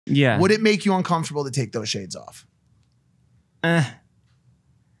Yeah. Would it make you uncomfortable to take those shades off? And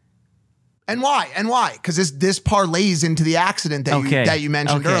why? And why? Because this parlays into the accident that you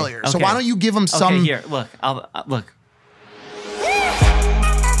mentioned earlier. So why don't you give them some? Okay, here, look. Look.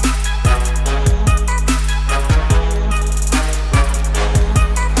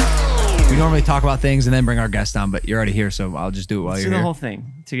 We normally talk about things and then bring our guest on, but you're already here, so I'll just do it while you're here. Let's do the whole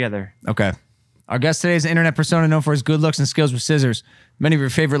thing together. Okay. Our guest today is an internet persona known for his good looks and skills with scissors. Many of your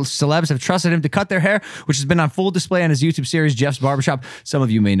favorite celebs have trusted him to cut their hair, which has been on full display on his YouTube series, Jeff's Barbershop. Some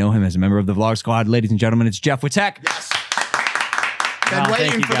of you may know him as a member of the Vlog Squad. Ladies and gentlemen, it's Jeff Wittek. Yes. Been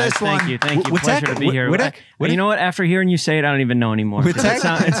waiting for this one. Thank you. Pleasure to be here. Wittek? You know what? After hearing you say it, I don't even know anymore. It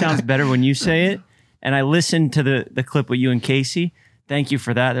sounds better when you say it. And I listened to the clip with you and Casey. Thank you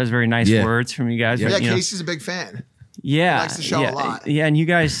for that. That was very nice words from you guys. Yeah, but, Casey's a big fan. Yeah. He likes the show a lot. Yeah, and you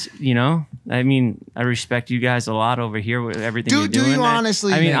guys, I mean, I respect you guys a lot over here with everything you're doing. Do you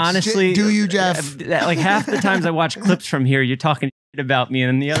honestly? I mean, honestly. Do you, Jeff? Like half the times I watch clips from here, you're talking shit about me, and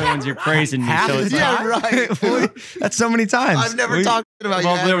then the other ones you're praising me. Half So the it's right. That's so many times. I've never talked about you.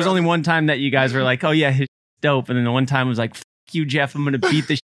 Well, there was only one time that you guys were like, oh, yeah, his dope. And then the one time was like, fuck you, Jeff. I'm going to beat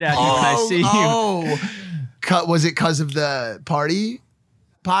the shit out of you when I see you. Was it because of the party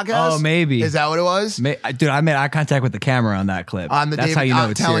podcast? Oh, maybe. Is that what it was? Dude, I made eye contact with the camera on that clip. That's how you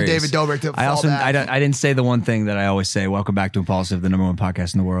know it's telling serious. David Dobrik to fall back. I didn't say the one thing that I always say. Welcome back to Impaulsive, the #1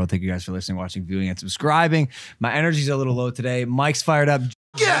 podcast in the world. Thank you guys for listening, watching, viewing, and subscribing. My energy's a little low today. Mike's fired up.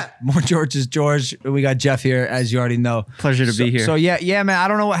 Yeah. More George's George. We got Jeff here, as you already know. Pleasure to be here. So yeah, man. I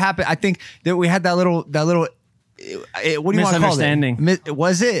don't know what happened. I think that we had that little. What do you want to call it? Misunderstanding.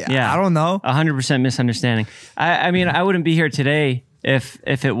 Was it? Yeah. I don't know. 100% misunderstanding. I mean, I wouldn't be here today if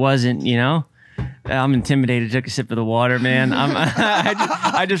it wasn't, I'm intimidated. Took a sip of the water, man.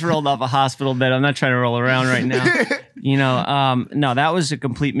 I just rolled off a hospital bed. I'm not trying to roll around right now. No, that was a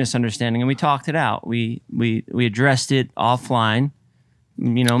complete misunderstanding, and we talked it out. We addressed it offline,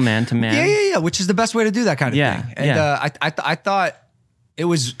 man to man. Yeah. Which is the best way to do that kind of thing. And I thought it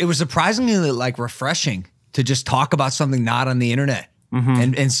was surprisingly like refreshing to just talk about something not on the internet.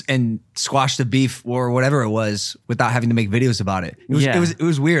 And squash the beef or whatever it was without having to make videos about it. It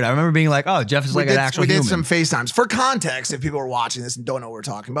was weird. I remember being like, oh, Jeff is like an actual human. We did some FaceTimes. For context, if people are watching this and don't know what we're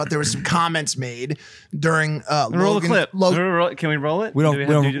talking about, there was some comments made during roll the clip. Can we roll it? We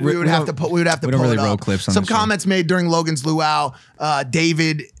would have to pull it up. Clips on some comments made during Logan's luau.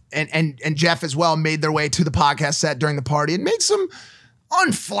 David and Jeff as well made their way to the podcast set during the party and made some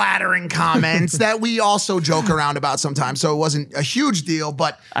unflattering comments that we also joke around about sometimes. So it wasn't a huge deal,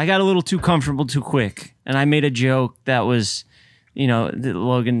 but I got a little too comfortable too quick. And I made a joke that was,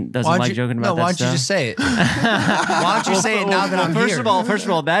 Logan doesn't like joking about that why stuff. don't you just say it? Why don't you say it now that I'm here? First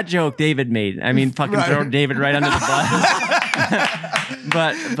of all, that joke David made. I mean, fucking throw David right under the bus.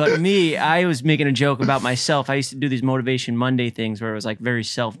 But me, I was making a joke about myself. I used to do these Motivation Monday things where it was like very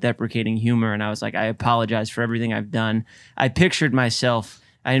self-deprecating humor. And I was like, I apologize for everything I've done. I envisioned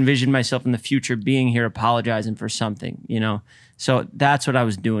myself in the future being here apologizing for something, So that's what I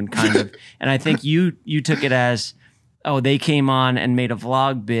was doing kind of. And I think you took it as, oh, they came on and made a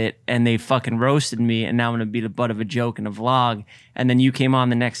vlog bit and they fucking roasted me and now I'm going to be the butt of a joke in a vlog. And then you came on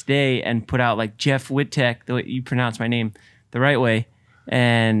the next day and put out like Jeff Wittek, the way you pronounce my name the right way.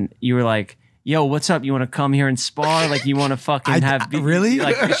 And you were like, yo, what's up? You want to come here and spar? Like you want to fucking have... Really?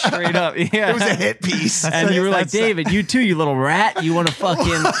 Like straight up. Yeah. It was a hit piece. And you were like, David, you too, you little rat. You want to fucking...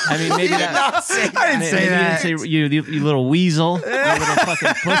 I mean, maybe that... I didn't say that. You didn't say, you little weasel. You little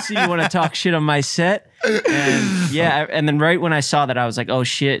fucking pussy. You want to talk shit on my set? And yeah, and then right when I saw that, I was like, oh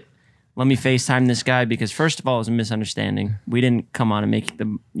shit, let me FaceTime this guy because first of all, it was a misunderstanding. We didn't come on and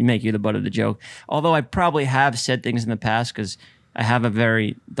make you the butt of the joke. Although I probably have said things in the past because I have a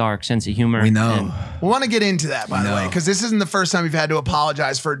very dark sense of humor. We know. We want to get into that, by the way, because this isn't the first time you've had to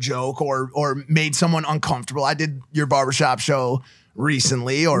apologize for a joke or made someone uncomfortable. I did your barbershop show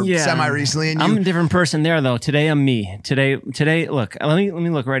recently or semi-recently. And I'm a different person there, though. Today, I'm me. Today, look, let me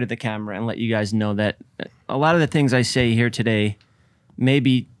look right at the camera and let you guys know that a lot of the things I say here today,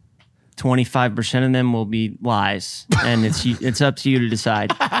 maybe 25% of them will be lies. And it's up to you to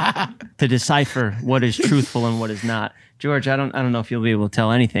decide, to decipher what is truthful and what is not. George, I don't know if you'll be able to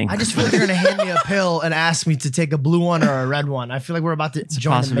tell anything. I just feel like you're gonna hand me a pill and ask me to take a blue one or a red one. I feel like we're about to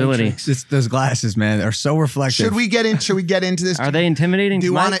join the Matrix. Those glasses, man, are so reflective. Should we get into this? Are they intimidating? Do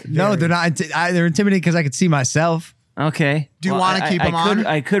you want it? No, they're not. They're intimidating because I could see myself. Okay. Do you want to keep them on?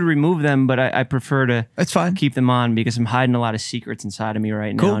 I could remove them, but I prefer to. That's fine. Keep them on because I'm hiding a lot of secrets inside of me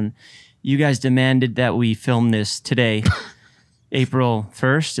right now. And you guys demanded that we film this today. April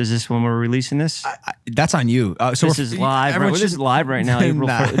 1st. Is this when we're releasing this? That's on you. So this is live. This is live right now. April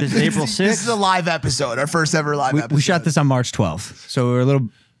 1st. This is April 6th. This is a live episode. Our first ever live episode. We shot this on March 12th. So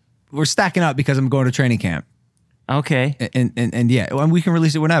we're stacking up because I'm going to training camp. Okay. And yeah, and we can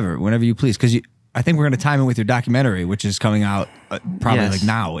release it whenever you please. Because I think we're going to time it with your documentary, which is coming out probably like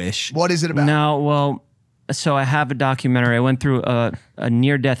now-ish. What is it about? No, well, so I have a documentary. I went through a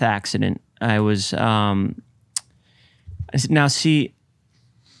near-death accident. I was... Now, see,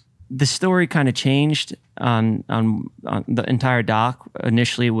 the story kind of changed on the entire doc.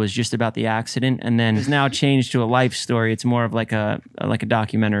 Initially, it was just about the accident, and then it's now changed to a life story. It's more of like a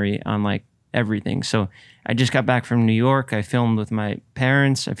documentary on like everything. So I just got back from New York. I filmed with my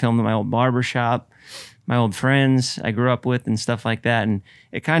parents. I filmed at my old barbershop, my old friends I grew up with, and stuff like that. And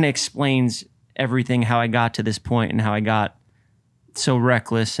it kind of explains everything, how I got to this point and how I got so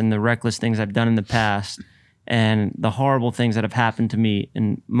reckless and the reckless things I've done in the past. And the horrible things that have happened to me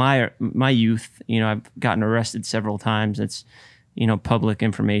in my youth. You know, I've gotten arrested several times. It's, you know, public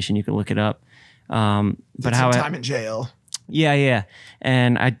information. You can look it up. But how time in jail. Yeah.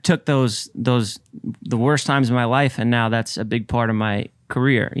 And I took the worst times of my life, and now that's a big part of my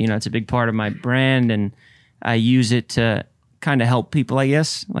career. You know, it's a big part of my brand, and I use it to kind of help people, I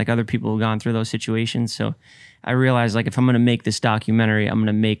guess, like other people who've gone through those situations. So I realized, like, if I'm going to make this documentary, if I'm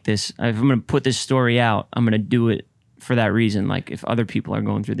going to put this story out, I'm going to do it for that reason. Like, if other people are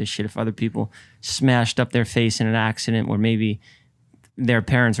going through this shit, if other people smashed up their face in an accident where maybe their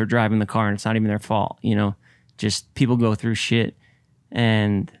parents were driving the car and it's not even their fault, you know, just people go through shit.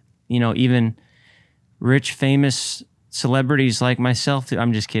 And, you know, even rich, famous celebrities like myself.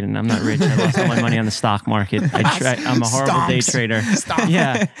 I'm just kidding. I'm not rich. I lost all my money on the stock market. I'm a horrible day trader.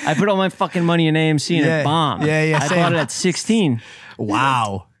 Yeah. I put all my fucking money in AMC and it bombed. Yeah. I bought it at 16.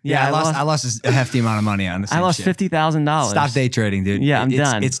 Wow. Yeah, I lost a hefty amount of money on this. I lost $50,000. Stop day trading, dude. Yeah, I'm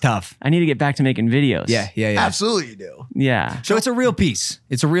done. It's tough. I need to get back to making videos. Yeah. Absolutely, you do. Yeah. So it's a real piece.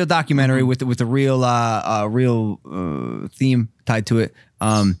 It's a real documentary with a real theme tied to it.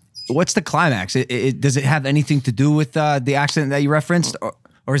 What's the climax? Does it have anything to do with the accident that you referenced,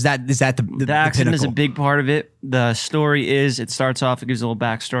 or is that the accident is a pinnacle? big part of it. The story is, it starts off, it gives a little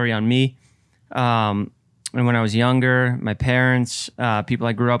backstory on me. And when I was younger, my parents, people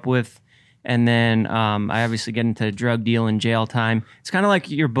I grew up with, and then I obviously get into drug deal and jail time. It's kind of like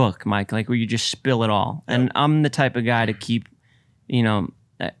your book, Mike, like where you just spill it all. And I'm the type of guy to keep, you know,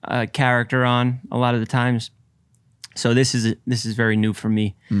 a character on a lot of the times. So this is very new for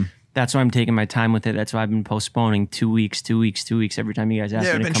me. That's why I'm taking my time with it. That's why I've been postponing 2 weeks every time you guys ask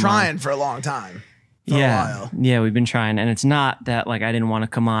me to come on. Yeah, we've been trying for a long time. For a while. Yeah, we've been trying. And it's not that like I didn't want to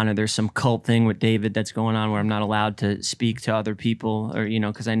come on, or there's some cult thing with David that's going on where I'm not allowed to speak to other people, or, you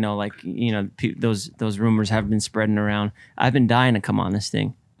know, because I know, like, you know, those rumors have been spreading around. I've been dying to come on this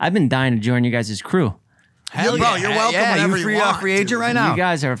thing. I've been dying to join you guys' crew. Hell yeah, bro, you're welcome whenever you want. Free agent right now. You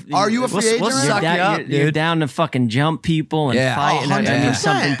guys are you a free agent right now? You're down to fucking jump people and fight, and I mean,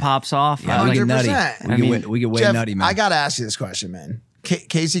 something pops off. Yeah, we get nutty. We get way Jeff, nutty, man. I got to ask you this question, man.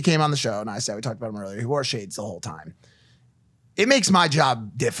 Casey came on the show, and I said, we talked about him earlier. He wore shades the whole time. It makes my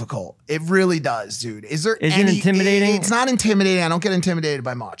job difficult. It really does, dude. Is it intimidating? It's not intimidating. I don't get intimidated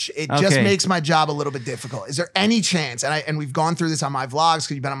by much. It just makes my job a little bit difficult. Is there any chance, and we've gone through this on my vlogs,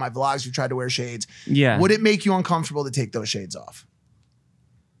 because you've been on my vlogs, you tried to wear shades. Yeah. Would it make you uncomfortable to take those shades off?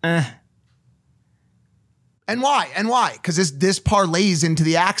 And why? Because this parlays into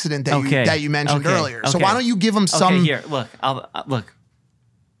the accident that you mentioned earlier. So why don't you give them some? Okay, here, look. Look.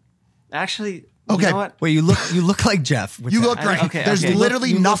 Actually, okay. You know what? Wait, you look like Jeff. You look great. There's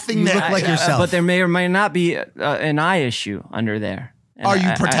literally nothing there. You look like yourself. But there may or may not be an eye issue under there. And are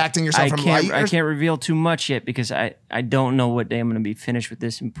you protecting yourself from light? I can't reveal too much yet, because I don't know what day I'm going to be finished with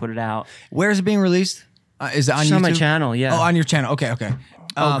this and put it out. Where is it being released? Is it on YouTube? On my channel, yeah. Oh, on your channel. Okay.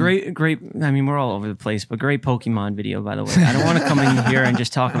 Great. I mean, we're all over the place, but great Pokemon video, by the way. I don't want to come in here and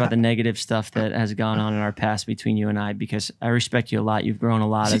just talk about the negative stuff that has gone on in our past between you and I, because I respect you a lot. You've grown a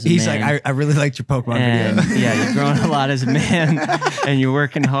lot as a man. He's like, I really liked your Pokemon video. Yeah, you've grown a lot as a man, and you're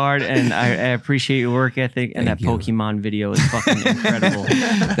working hard, and I appreciate your work ethic, and that Pokemon video is fucking incredible.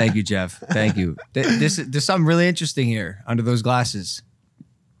 Thank you, Jeff. Thank you. There's something really interesting here under those glasses.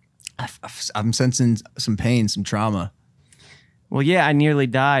 I'm sensing some pain, some trauma. Well, yeah, I nearly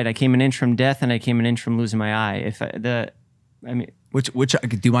died. I came an inch from death, and I came an inch from losing my eye. Which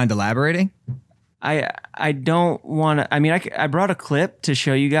do you mind elaborating? I don't want to. I mean, I brought a clip to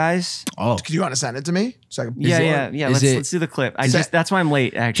show you guys. Oh, do you want to send it to me? So I can yeah. Let's do the clip. That's why I'm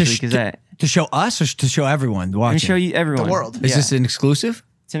late, actually, because to show us or to show everyone watching. Show you everyone, the world. Is this an exclusive?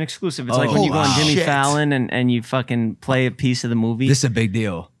 It's an exclusive. It's like when you go on Jimmy shit. Fallon and you fucking play a piece of the movie. This is a big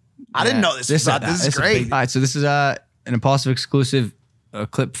deal. I didn't know this was out. This is great. All right, so this is an Impaulsive exclusive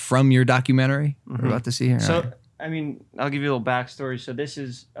clip from your documentary we're about to see here. So, right. I mean, I'll give you a little backstory. So this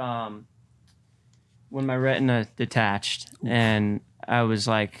is when my retina detached, and I was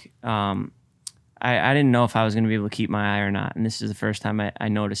like, I didn't know if I was going to be able to keep my eye or not. And this is the first time I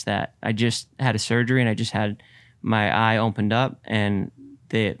noticed that. I just had a surgery, and I just had my eye opened up, and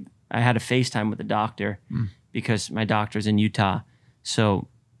I had a FaceTime with the doctor because my doctor's in Utah. So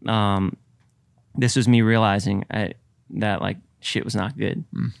this was me realizing that like shit was not good.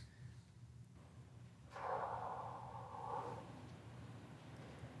 Do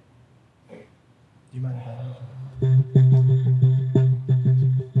you mind if I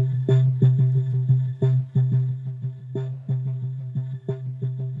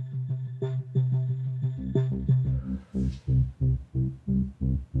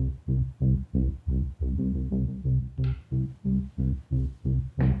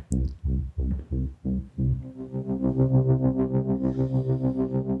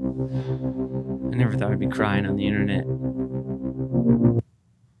I never thought I'd be crying on the internet.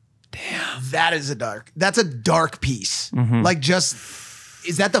 That's a dark piece. Like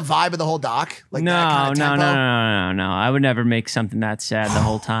is that the vibe of the whole doc? Like No, that kind of tempo? no. I would never make something that sad the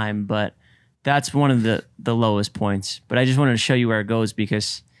whole time, but that's one of the lowest points. But I just wanted to show you where it goes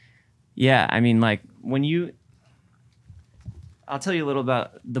because, yeah, I mean, like I'll tell you a little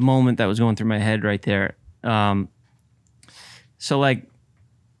about the moment that was going through my head right there. So like,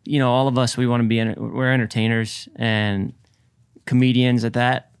 you know, all of us, we're entertainers and comedians at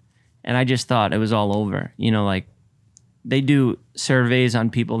that. And I just thought it was all over. You know, like they do surveys on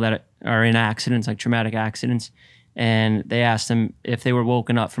people that are in accidents, like traumatic accidents. And they asked them if they were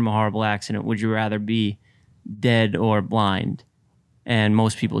woken up from a horrible accident, would you rather be dead or blind? And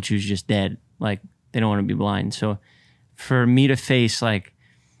most people choose just dead. Like they don't want to be blind. So for me to face like,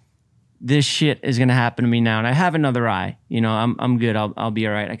 this shit is going to happen to me now. And I have another eye, you know, I'm good. I'll be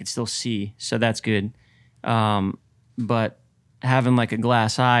all right. I can still see. So that's good. But having like a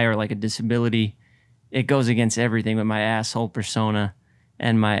glass eye or like a disability, it goes against everything with my asshole persona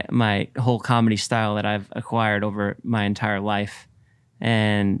and my whole comedy style that I've acquired over my entire life.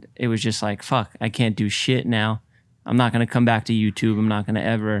 And it was just like, fuck, I can't do shit now. I'm not going to come back to YouTube. I'm not going to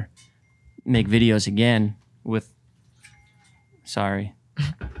ever make videos again with, sorry.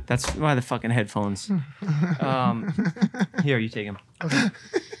 That's why the fucking headphones. Here, you take them. Okay.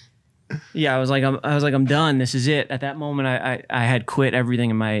 Yeah, I was like, I'm done. This is it. At that moment, I had quit everything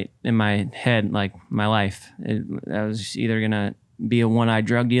in my head, like my life. I was either gonna be a one-eyed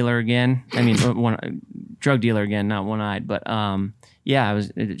drug dealer again. I mean, drug dealer again, not one-eyed. But yeah,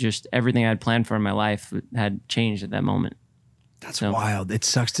 just everything I had planned for in my life had changed at that moment. That's wild. It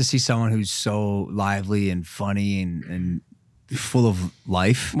sucks to see someone who's so lively and funny and full of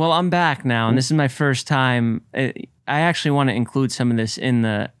life. Well, I'm back now, and this is my first time. I actually want to include some of this in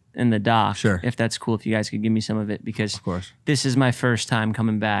the doc, sure, if that's cool, if you guys could give me some of it, because of course this is my first time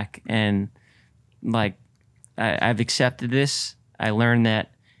coming back, and like I've accepted this. I learned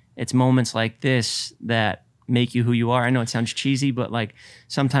that it's moments like this that make you who you are. I know it sounds cheesy, but like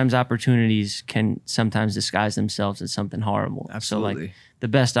sometimes opportunities can sometimes disguise themselves as something horrible. Absolutely. So like the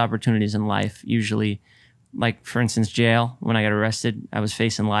best opportunities in life usually, like for instance, jail, when I got arrested, I was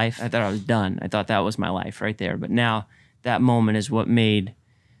facing life. I thought I was done. I thought that was my life right there. But now that moment is what made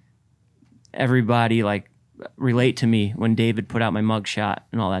everybody like relate to me when David put out my mugshot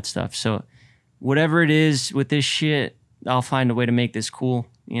and all that stuff. So whatever it is with this shit, I'll find a way to make this cool,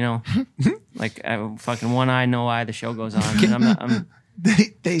 you know? Like I fucking one eye, no eye, the show goes on. And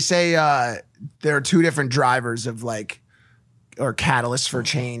They say there are two different drivers of like, or catalysts for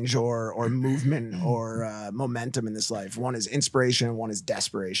change or movement or momentum in this life. One is inspiration and one is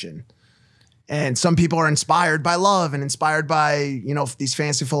desperation. And some people are inspired by love and inspired by, you know, these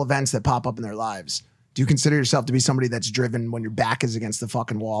fanciful events that pop up in their lives. Do you consider yourself to be somebody that's driven when your back is against the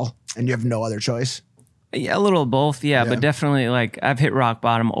fucking wall and you have no other choice? Yeah, a little of both. Yeah, but definitely like I've hit rock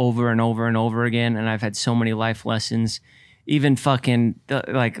bottom over and over and over again. And I've had so many life lessons, even fucking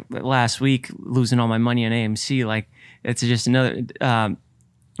like last week, losing all my money on AMC. Like it's just another,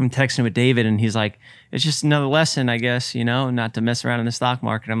 I'm texting with David and he's like, it's just another lesson, I guess, you know, not to mess around in the stock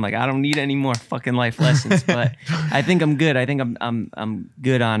market. I'm like, I don't need any more fucking life lessons, but I think I'm good. I think I'm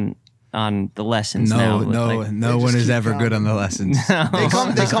good on the lessons now. No one is ever good on the lessons. They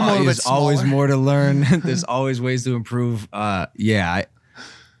come a little bit smaller. Always more to learn. There's always ways to improve. Yeah,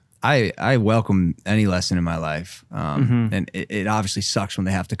 I welcome any lesson in my life. And it obviously sucks when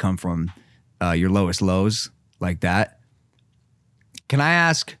they have to come from your lowest lows like that. Can I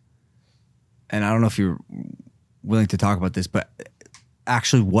ask, and I don't know if you're willing to talk about this, but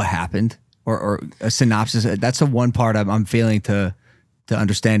actually what happened or a synopsis? That's the one part I'm failing to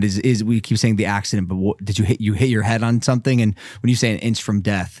understand is we keep saying the accident, but what, did you hit your head on something? And when you say an inch from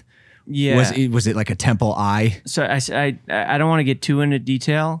death, was it like a temple eye? So I don't want to get too into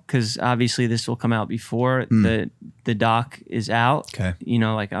detail because obviously this will come out before the doc is out. Okay. You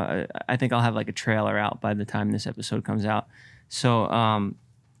know, like I think I'll have like a trailer out by the time this episode comes out. So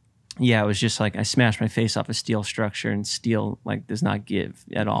yeah, it was just like I smashed my face off a steel structure, and steel like does not give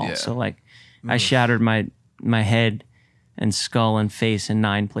at all. Yeah. So like I shattered my head and skull and face in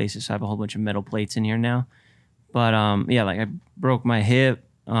 9 places. So I have a whole bunch of metal plates in here now. But yeah, like I broke my hip.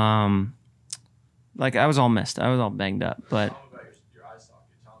 Like I was all messed up. I was all banged up. But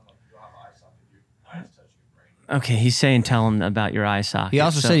okay, he's saying tell him about your eye socket. He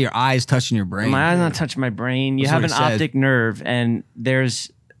also said your eyes touching your brain. My eye's not touching my brain. You have an optic nerve, and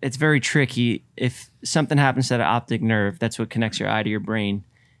it's very tricky. If something happens to that optic nerve, that's what connects your eye to your brain.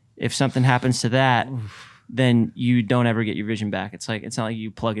 If something happens to that, then you don't ever get your vision back. It's not like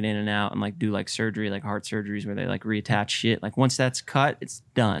you plug it in and out and like do like surgery, like heart surgeries where they like reattach shit. Like once that's cut, it's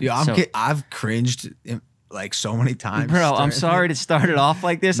done. Yeah, I've cringed like so many times. Bro, I'm sorry to start it off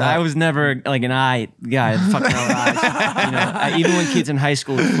like this. No. I was never like an eye guy, fucking eyes. You know, even when kids in high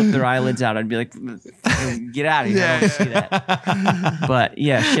school would flip their eyelids out, I'd be like, get out of here. I don't see that. But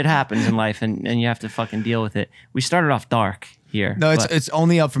yeah, shit happens in life and you have to fucking deal with it. We started off dark here. No, it's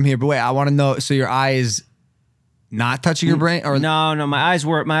only up from here. But wait, I want to know, so your eye is not touching your brain, or no, my eyes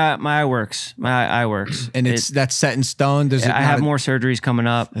work. My eye works. My eye works, and that's set in stone. I have more surgeries coming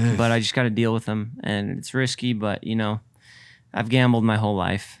up, but I just got to deal with them, and it's risky. But you know, I've gambled my whole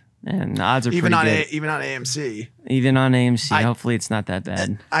life, and the odds are even pretty good. Even on AMC. Even on AMC. Hopefully, it's not that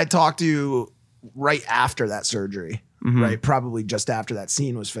bad. I talked to you right after that surgery, right? Probably just after that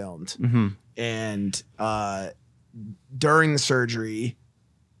scene was filmed, and during the surgery,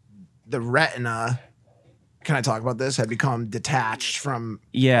 the retina. Can I talk about this? Had become detached from,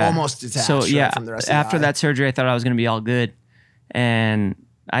 almost detached from the rest of the after that surgery, I thought I was going to be all good. And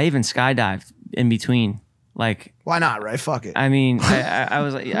I even skydived in between. Like, why not, right? Fuck it. I mean, I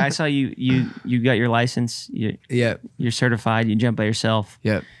was like, I saw you got your license. You're certified. You jump by yourself.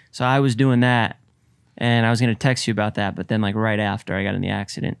 Yep. So I was doing that. And I was going to text you about that. But then like right after I got in the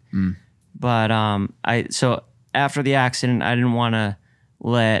accident. But so after the accident, I didn't want to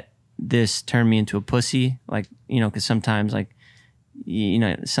let this turned me into a pussy, like, you know, because sometimes like, you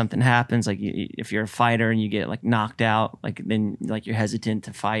know, something happens, like if you're a fighter and you get like knocked out, like then like you're hesitant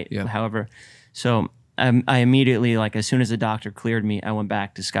to fight. However, so I immediately, like as soon as the doctor cleared me, I went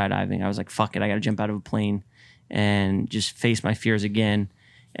back to skydiving. I was like, fuck it, I got to jump out of a plane and just face my fears again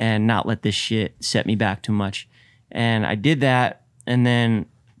and not let this shit set me back too much. And I did that, and then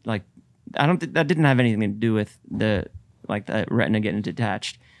like I don't think that didn't have anything to do with the retina getting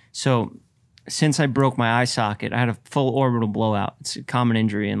detached. So since I broke my eye socket, I had a full orbital blowout. It's a common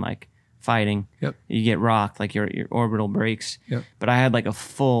injury in like fighting. Yep. You get rocked, like your orbital breaks. Yep. But I had like a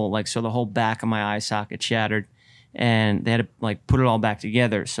full, like, so the whole back of my eye socket shattered, and they had to like put it all back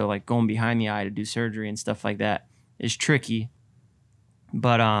together. So like going behind the eye to do surgery and stuff like that is tricky.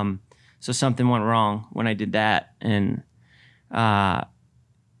 But so something went wrong when I did that, and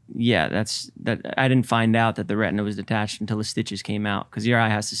yeah, that I didn't find out that the retina was detached until the stitches came out, because your eye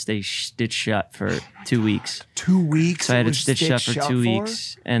has to stay stitched shut for 2 weeks. 2 weeks? So I had it stitched shut for 2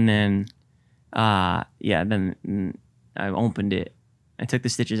 weeks, and then then I opened it. I took the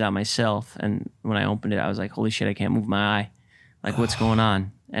stitches out myself, and when I opened it, I was like, holy shit, I can't move my eye. Like, what's going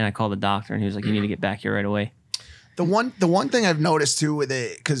on? And I called the doctor, and he was like, you need to get back here right away. The one thing I've noticed too with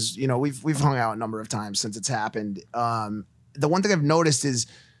it, because you know we've hung out a number of times since it's happened. The one thing I've noticed is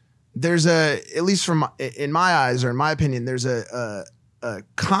there's at least in my eyes, or in my opinion, there's a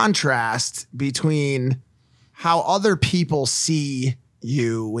contrast between how other people see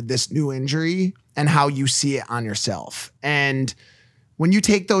you with this new injury and how you see it on yourself. And when you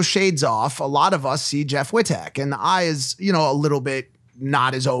take those shades off, a lot of us see Jeff Wittek, and the eye is, you know, a little bit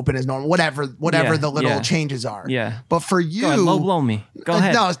not as open as normal, whatever the little changes are. Yeah. But for you, go ahead, low blow me. Go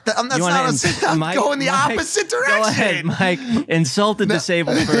ahead. No, I'm going the opposite direction. Go ahead, Mike. Insult a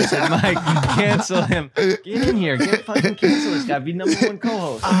disabled person. Mike, cancel him. Get in here. Fucking cancel this guy. Be #1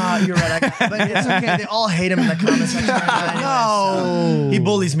 co-host. You're right. But it's okay. They all hate him in the comment section. No. So he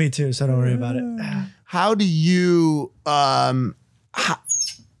bullies me too, so don't worry about it. How do you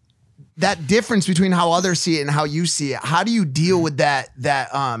that difference between how others see it and how you see it, how do you deal with that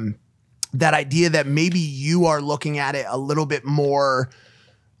idea that maybe you are looking at it a little bit more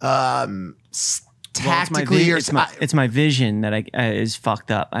tactically it's my vision that is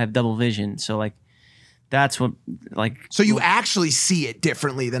fucked up. I have double vision, so like that's what like. So you actually see it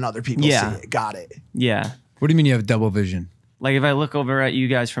differently than other people see it. Got it. Yeah. What do you mean you have double vision? Like if I look over at you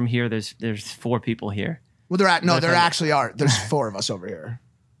guys from here, there's 4 people here. Well, there actually are. There's 4 of us over here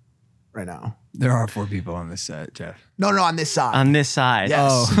right now. There are 4 people on this set, Jeff. No, on this side. On this side.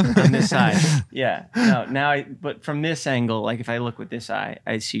 Yes. Oh. On this side. Yeah. No, but from this angle, like if I look with this eye,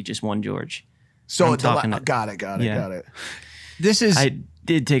 I see just one George. So got it. This is. I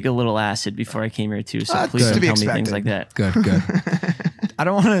did take a little acid before I came here too, so please don't tell me things like that. Good. I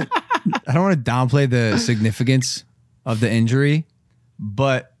don't want to downplay the significance of the injury,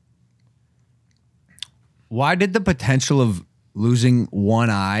 but why did the potential of losing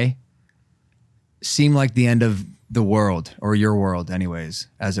one eye seem like the end of the world, or your world anyways,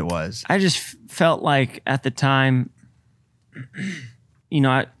 as it was? I just felt like at the time, you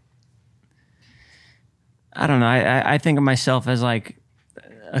know, I don't know. I think of myself as like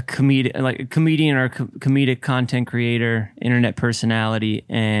a comedian or a comedic content creator, internet personality,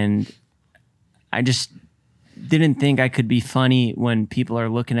 and I just didn't think I could be funny when people are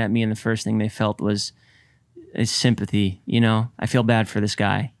looking at me and the first thing they felt is sympathy. You know, I feel bad for this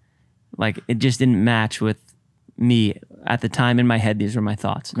guy. Like it just didn't match with me at the time. In my head, these were my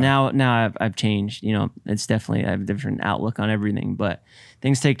thoughts. Okay. Now I've changed. You know, it's definitely I have a different outlook on everything. But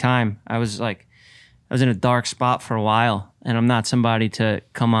things take time. I was in a dark spot for a while, and I'm not somebody to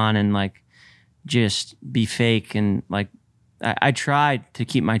come on and like just be fake. And like I tried to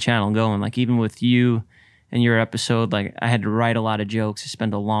keep my channel going. Like even with you and your episode, like I had to write a lot of jokes. I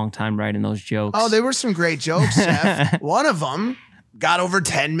spent a long time writing those jokes. Oh, they were some great jokes, Jeff. One of them got over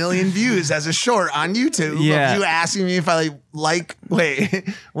 10 million views as a short on YouTube. Yeah. Of you asking me if I wait,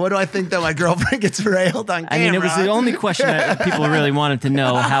 what do I think that my girlfriend gets railed on camera? I mean, it was the only question that people really wanted to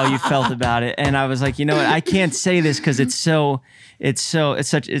know how you felt about it. And I was like, you know what? I can't say this because it's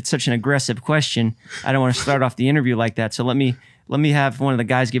such an aggressive question. I don't want to start off the interview like that. So let me have one of the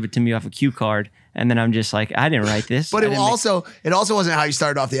guys give it to me off a cue card. And then I'm just like, I didn't write this. But it also wasn't how you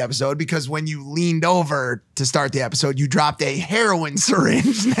started off the episode, because when you leaned over to start the episode, you dropped a heroin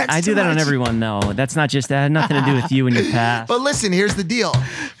syringe next to I do that on everyone, though. That's not just that. Had nothing to do with you and your past. But listen, here's the deal.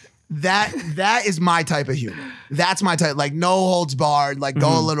 That is my type of humor. That's my type, like no holds barred, like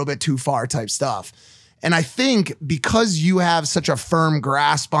go a little bit too far type stuff. And I think because you have such a firm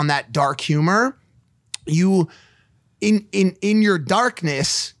grasp on that dark humor, you in your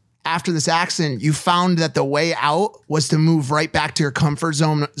darkness after this accident, you found that the way out was to move right back to your comfort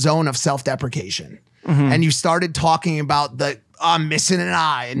zone of self-deprecation. And you started talking about I'm missing an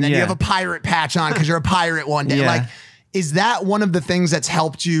eye, and then you have a pirate patch on because you're a pirate one day. Like, is that one of the things that's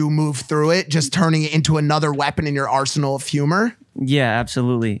helped you move through it, just turning it into another weapon in your arsenal of humor? Yeah,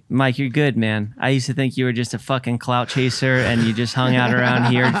 absolutely. Mike, you're good, man. I used to think you were just a fucking clout chaser and you just hung out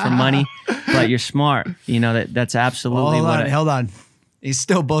around here for money, but you're smart. You know, that's absolutely Hold on. He's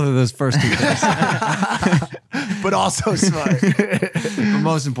still both of those first 2 things. But also smart. But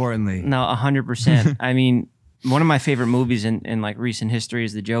most importantly. No, 100%. I mean, one of my favorite movies in like recent history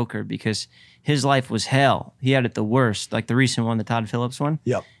is The Joker, because his life was hell. He had it the worst, like the recent one, the Todd Phillips one.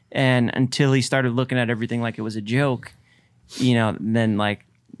 Yep. And until he started looking at everything like it was a joke, you know, then like,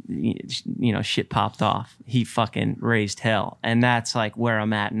 you know, shit popped off. He fucking raised hell. And that's like where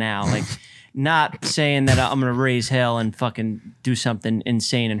I'm at now. Like, not saying that I'm going to raise hell and fucking do something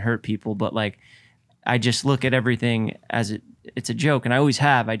insane and hurt people, but like, I just look at everything as it's a joke. And I always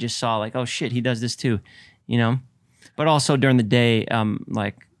have. I just saw like, oh shit, he does this too, you know? But also during the day,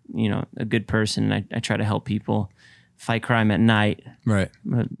 like, you know, a good person. And I try to help people fight crime at night. Right.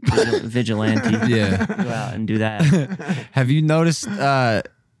 Vigilante. Yeah. Go out and do that. Have you noticed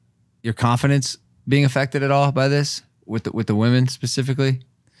your confidence being affected at all by this with the women specifically?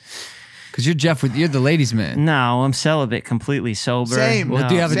 Because you're Jeff, you're the ladies' man. No, I'm celibate, completely sober. Same. Well,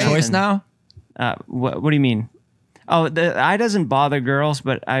 do you have a choice now? What do you mean? Oh, the eye doesn't bother girls,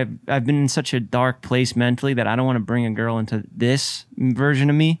 but I've been in such a dark place mentally that I don't want to bring a girl into this version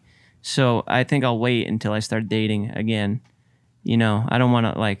of me. So I think I'll wait until I start dating again. You know, I don't want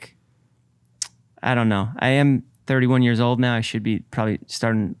to like, I don't know. I am 31 years old now. I should be probably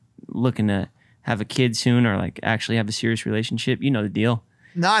looking to have a kid soon, or like actually have a serious relationship. You know the deal.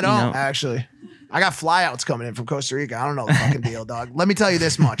 No, I don't, actually. I got flyouts coming in from Costa Rica. I don't know the fucking deal, dog. Let me tell you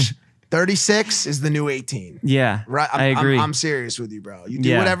this much. 36 is the new 18. Yeah, right. I agree. I'm serious with you, bro. You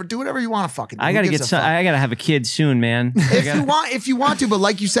do whatever you want to fucking do. I gotta have a kid soon, man. If you want to, but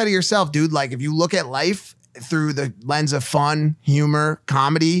like you said it yourself, dude, like if you look at life through the lens of fun, humor,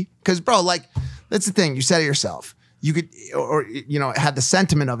 comedy, because bro, like that's the thing. You said it yourself. You could, or had the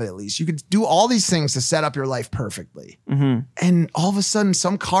sentiment of it at least. You could do all these things to set up your life perfectly. And all of a sudden,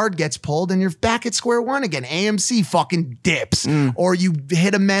 some card gets pulled and you're back at square one again. AMC fucking dips. Or you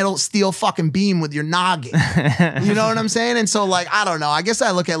hit a steel fucking beam with your noggin. You know what I'm saying? And so, like, I don't know. I guess I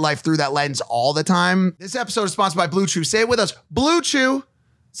look at life through that lens all the time. This episode is sponsored by Blue Chew. Say it with us. Blue Chew.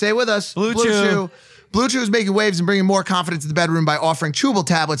 Say it with us. Blue Chew. Blue Chew is making waves and bringing more confidence to the bedroom by offering chewable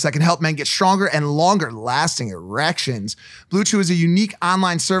tablets that can help men get stronger and longer-lasting erections. Blue Chew is a unique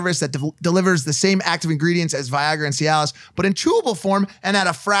online service that delivers the same active ingredients as Viagra and Cialis, but in chewable form and at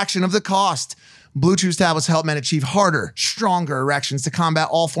a fraction of the cost. Blue Chew's tablets help men achieve harder, stronger erections to combat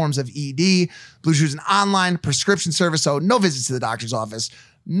all forms of ED. Blue Chew is an online prescription service, so no visits to the doctor's office,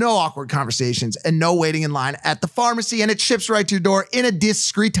 no awkward conversations, and no waiting in line at the pharmacy, and it ships right to your door in a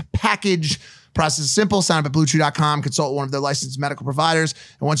discreet package. Process is simple. Sign up at BlueChew.com, consult one of their licensed medical providers,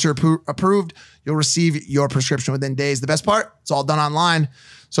 and once you're approved, you'll receive your prescription within days. The best part, it's all done online.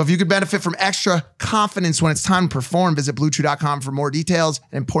 So if you could benefit from extra confidence when it's time to perform, visit BlueChew.com for more details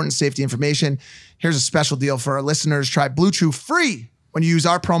and important safety information. Here's a special deal for our listeners. Try Blue Chew free when you use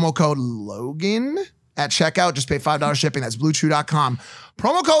our promo code Logan at checkout. Just pay $5 shipping. That's BlueChew.com.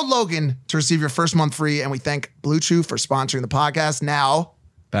 Promo code Logan to receive your first month free. And we thank Blue Chew for sponsoring the podcast. Now,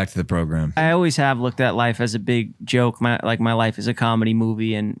 back to the program. I always have looked at life as a big joke. My life is a comedy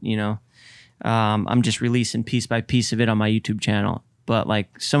movie, and I'm just releasing piece by piece of it on my YouTube channel. But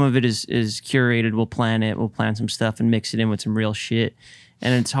like some of it is curated. We'll plan it. We'll plan some stuff and mix it in with some real shit.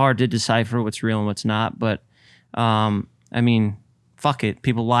 And it's hard to decipher what's real and what's not. But I mean, fuck it.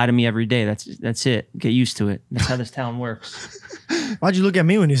 People lie to me every day. That's it. Get used to it. That's how this town works. Why'd you look at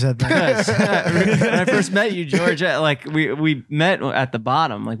me when you said that? Because when I first met you, George, like we met at the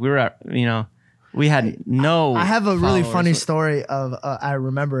bottom. Like we were at, we had no. I have a really funny story of I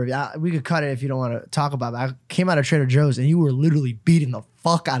remember. We could cut it if you don't want to talk about it. I came out of Trader Joe's and you were literally beating the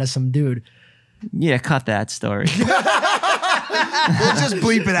fuck out of some dude. Yeah, cut that story. We'll just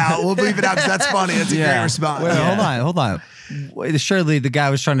bleep it out. We'll bleep it out because that's funny. That's a great response. Wait, hold on. Wait, surely the guy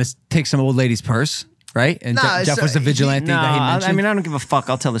was trying to take some old lady's purse, right? And Jeff was the vigilante that he mentioned. I mean, I don't give a fuck.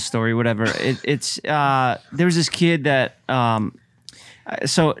 I'll tell the story, whatever. There was this kid that, and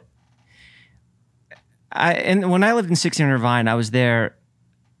when I lived in 1600 Vine, I was there.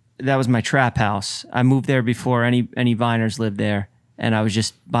 That was my trap house. I moved there before any Viners lived there, and I was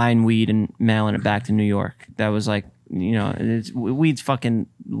just buying weed and mailing it back to New York. That was like, weed's fucking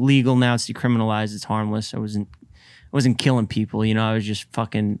legal now. It's decriminalized. It's harmless. I wasn't killing people. I was just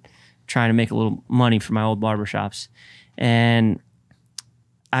fucking trying to make a little money for my old barbershops. And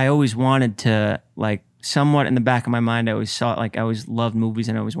I always wanted to, like, somewhat in the back of my mind, I always saw, like, I always loved movies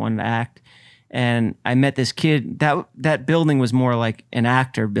and I always wanted to act. And I met this kid. That building was more like an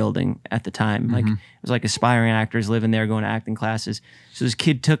actor building at the time. Like it was like aspiring actors living there, going to acting classes. So this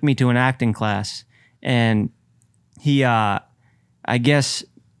kid took me to an acting class, and he, I guess,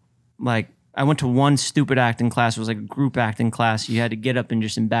 like, I went to one stupid acting class. It was like a group acting class. You had to get up and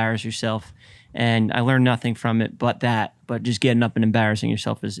just embarrass yourself, and I learned nothing from it but just getting up and embarrassing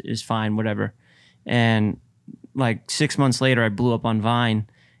yourself is fine, whatever. And like 6 months later, I blew up on Vine.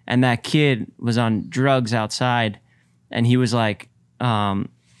 And that kid was on drugs outside, and he was like, the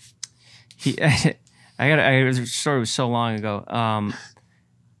story was so long ago.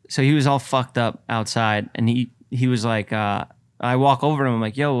 So he was all fucked up outside, and he was like, I walk over to him, I'm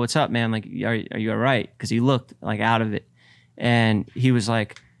like, yo, what's up, man? Like, are you all right? Because he looked like out of it, and he was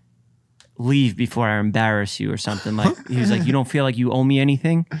like, leave before I embarrass you or something. Like, he was like, you don't feel like you owe me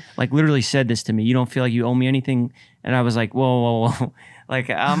anything? Like, literally said this to me. You don't feel like you owe me anything? And I was like, whoa. Like,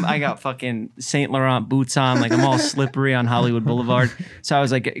 I got fucking Saint Laurent boots on. Like, I'm all slippery on Hollywood Boulevard. So I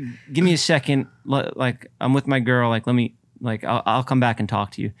was like, give me a second. Like, I'm with my girl. Like, I'll come back and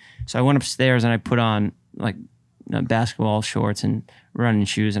talk to you. So I went upstairs and I put on like basketball shorts and running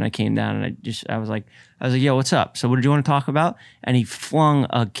shoes, and I came down and I was like, yo, what's up? So what did you want to talk about? And he flung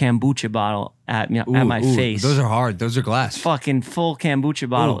a kombucha bottle at me, at my face. Those are hard. Those are glass. Fucking full kombucha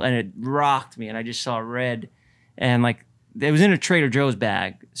bottle, and it rocked me, and I just saw red, and like, it was in a Trader Joe's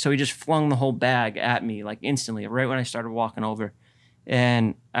bag. So he just flung the whole bag at me, like, instantly, right when I started walking over.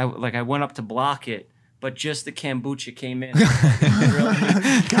 And I went up to block it, but just the kombucha came in. I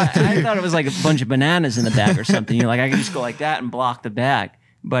thought it was like a bunch of bananas in the bag or something. Like, I could just go like that and block the bag.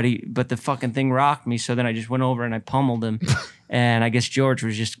 But the fucking thing rocked me. So then I just went over and I pummeled him. And I guess George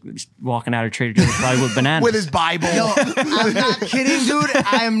was just walking out of Trader Joe's probably with bananas. With his Bible. Yo, I'm not kidding, dude.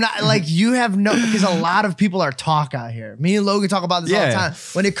 I am not, like, you have because a lot of people are talk out here. Me and Logan talk about this all the time.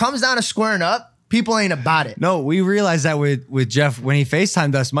 When it comes down to squaring up, People ain't about it. No, we realized that with Jeff when he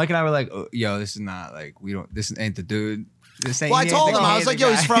FaceTimed us. Mike and I were like, oh, "Yo, this is not like this ain't the dude." This ain't. Well, I told him, I was like,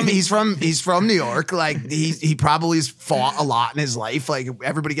 "Yo, he's from New York. Like he probably has fought a lot in his life. Like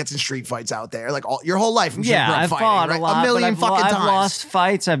everybody gets in street fights out there. Like your whole life. I'm sure you grew up I've fighting, fought right? a lot. A million fucking times. I've lost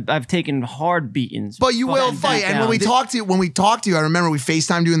fights. I've taken hard beatings. But you will fight. And when we talked to you, I remember we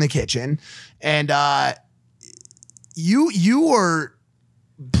FaceTimed you in the kitchen, and you were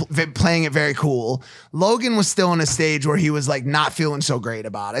playing it very cool. Logan was still in a stage where he was like not feeling so great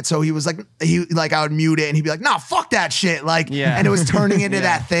about it. So he was like, I would mute it and he'd be like, "Nah, fuck that shit." Like, and it was turning into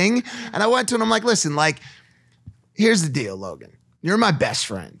that thing. And I went to him, I'm like, "Listen, like, here's the deal, Logan. You're my best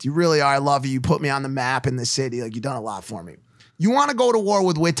friend. You really are. I love you. You put me on the map in the city. Like, you've done a lot for me. You want to go to war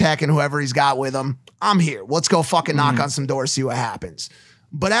with Wittek and whoever he's got with him? I'm here. Let's go fucking knock on some doors, see what happens.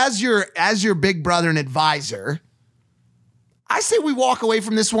 But as your big brother and advisor, I say we walk away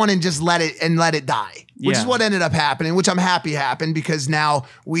from this one and just let it die, which is what ended up happening, which I'm happy happened because now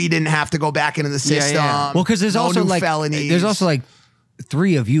we didn't have to go back into the system. Well, because there's also like felonies. There's also like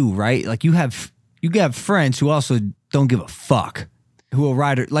 3 of you, right? Like you have friends who also don't give a fuck, who will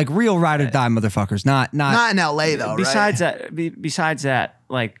ride like real ride or die motherfuckers. Not in LA though. Besides that,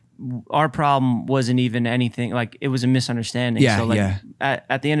 like our problem wasn't even anything. Like it was a misunderstanding. Yeah, so like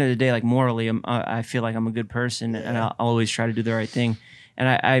at the end of the day, like morally, I feel like I'm a good person, and I'll always try to do the right thing. And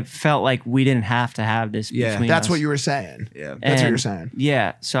I felt like we didn't have to have this between that's us. what you were saying. Yeah, that's what you're saying.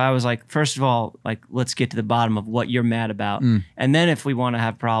 Yeah. So I was like, first of all, like let's get to the bottom of what you're mad about, and then if we want to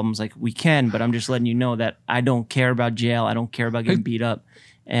have problems, like we can. But I'm just letting you know that I don't care about jail. I don't care about getting beat up.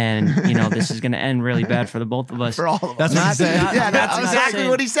 And this is going to end really bad for the both of us. For all of us. That's what he said. Yeah, that's exactly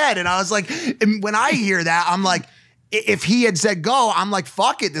what he said. And I was like, and when I hear that, I'm like, if he had said go, I'm like,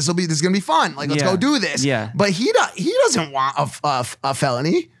 fuck it, this is gonna be fun. Like, let's go do this. Yeah. But he doesn't want a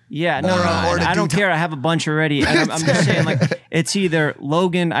felony. Yeah, no, I don't care. I have a bunch already. And I'm just saying, like, it's either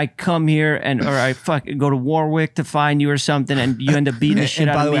Logan, I come here or I fucking go to Warwick to find you or something, and you end up beating the shit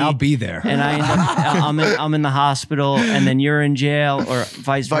out of me. By the way, I'll be there. And I end up, I'm in the hospital, and then you're in jail, or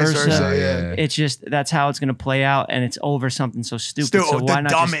vice versa. Yeah. It's just that's how it's gonna play out, and it's over something so stupid. Still, so why the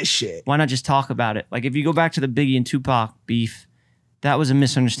not dumbest shit. Why not just talk about it? Like if you go back to the Biggie and Tupac beef, that was a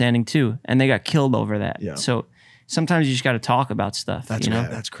misunderstanding too, and they got killed over that. Yeah. So sometimes you just got to talk about stuff.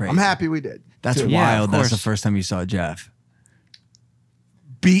 That's crazy. I'm happy we did. That's wild. That's the first time you saw Jeff.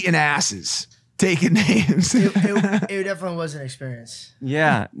 Beating asses, taking names. It definitely was an experience.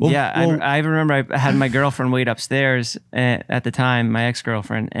 Yeah. I remember I had my girlfriend wait upstairs at the time, my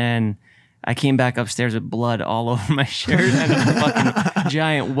ex-girlfriend, and I came back upstairs with blood all over my shirt and a fucking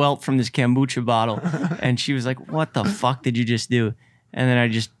giant welt from this kombucha bottle. And she was like, "What the fuck did you just do?" And then I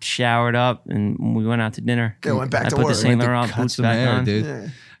just showered up and we went out to dinner. They went back to I put work. the Saint Laurent boots back on.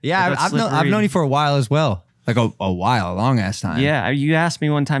 Dude. Yeah, I've known you for a while as well. Like a long ass time. Yeah, you asked me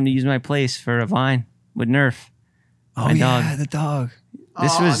one time to use my place for a Vine with Nerf. Oh my dog. The dog.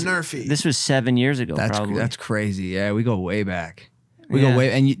 This was Nerfy. This was 7 years ago. That's That's crazy. Yeah, we go way back. We go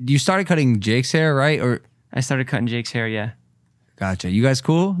way. And you started cutting Jake's hair, right? Or I started cutting Jake's hair. Yeah. Gotcha. You guys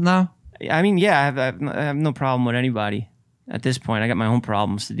cool now? I mean, yeah, I have no problem with anybody. At this point, I got my own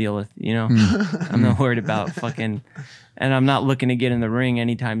problems to deal with, I'm not worried about fucking, and I'm not looking to get in the ring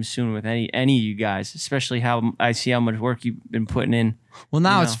anytime soon with any of you guys, especially how I see how much work you've been putting in. Well,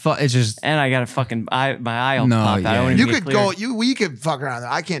 now it's fun. It's just, and I got a fucking my eye will pop out. I don't you even could get cleared. we could fuck around.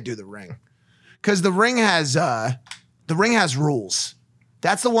 I can't do the ring because the ring has rules.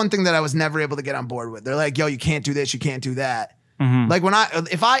 That's the one thing that I was never able to get on board with. They're like, "Yo, you can't do this, you can't do that." Like when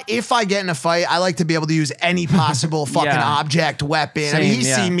if I get in a fight, I like to be able to use any possible fucking object, weapon. Same,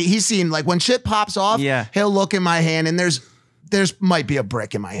 I mean, he's seen like when shit pops off, he'll look in my hand and there's might be a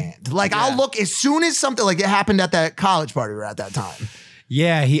brick in my hand. Like I'll look as soon as something like it happened at that college party we were at that time.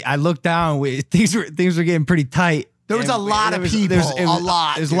 Yeah, I looked down. Things were getting pretty tight. There was a lot of people. There's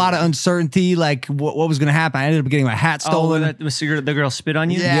a lot of uncertainty, like what was going to happen. I ended up getting my hat stolen. Oh, the girl spit on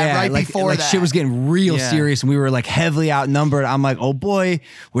you? Yeah, right before that. Shit was getting real serious, and we were like heavily outnumbered. I'm like, oh boy,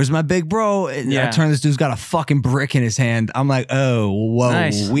 where's my big bro? And I turn, this dude's got a fucking brick in his hand. I'm like, oh, whoa,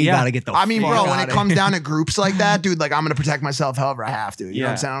 we got to get the fuck bro, when out it comes down to groups like that, dude, like I'm going to protect myself however I have to. You know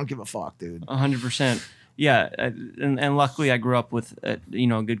what I'm saying? I don't give a fuck, dude. 100%. Yeah, and luckily I grew up with a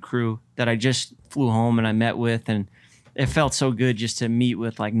good crew that I just flew home and I met with, and it felt so good just to meet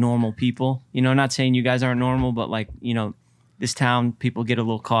with like normal people. Not saying you guys aren't normal, but like this town, people get a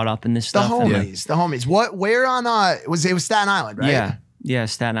little caught up in this stuff. The homies. Where on it was Staten Island, right? Yeah,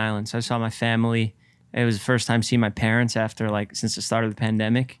 Staten Island. So I saw my family. It was the first time seeing my parents after since the start of the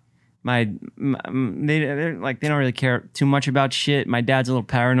pandemic. they're like, they don't really care too much about shit. My dad's a little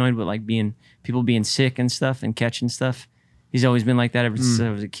paranoid with like people being sick and stuff and catching stuff. He's always been like that ever since I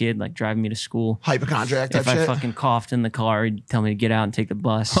was a kid, like driving me to school. Hypochondriac type If I shit. fucking coughed in the car, he'd tell me to get out and take the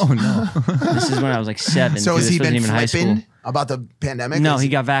bus. Oh no. This is when I was like 7. So too. has This he wasn't been even high school. flipping about the pandemic? No, Is he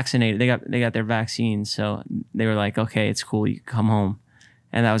got vaccinated. They got their vaccines, so they were like, okay, it's cool, you can come home.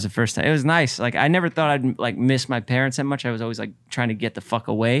 And that was the first time. It was nice. Like I never thought I'd like miss my parents that much. I was always like trying to get the fuck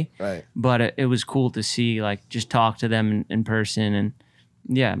away. Right. But it was cool to see, like, just talk to them in person, and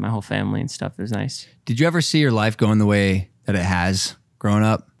yeah, my whole family and stuff. It was nice. Did you ever see your life going the way that it has growing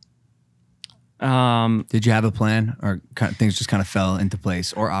up? Did you have a plan, or things just kind of fell into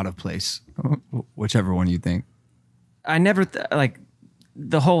place or out of place, whichever one you think? I never like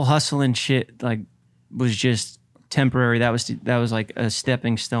the whole hustle and shit. Like, was just temporary. That was like a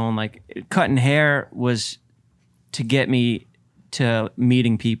stepping stone. Like cutting hair was to get me to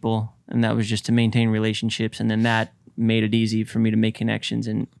meeting people, and that was just to maintain relationships, and then that made it easy for me to make connections.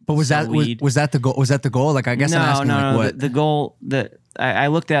 And but was that the goal? Was that the goal? Like I guess I'm asking, like, what the goal that I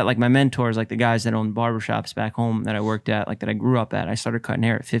looked at, like my mentors, like the guys that owned barbershops back home that I worked at, like that I grew up at. I started cutting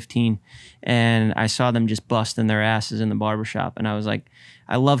hair at 15, and I saw them just busting their asses in the barbershop, and I was like,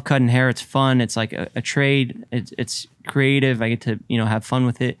 I love cutting hair. It's fun. It's like a trade. It's creative. I get to have fun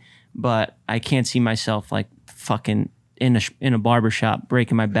with it, but I can't see myself like fucking in a barbershop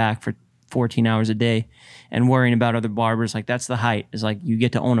breaking my back for 14 hours a day and worrying about other barbers. Like that's the height, is like you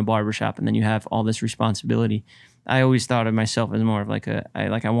get to own a barbershop and then you have all this responsibility. I always thought of myself as more of like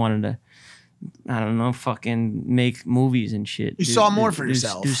I wanted to, I don't know, fucking make movies and shit. You saw more for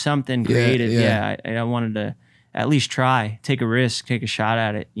yourself. Do something creative. Yeah. I wanted to at least try, take a risk, take a shot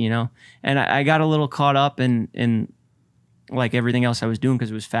at it, And I got a little caught up in like everything else I was doing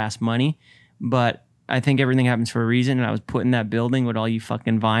because it was fast money. But I think everything happens for a reason, and I was put in that building with all you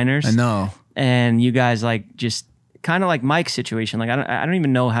fucking Viners. I know. And you guys like just kind of like Mike's situation. Like I don't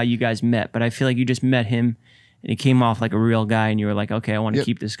even know how you guys met, but I feel like you just met him and he came off like a real guy, and you were like, okay, I want to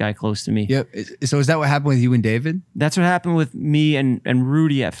keep this guy close to me. Yep. So is that what happened with you and David? That's what happened with me and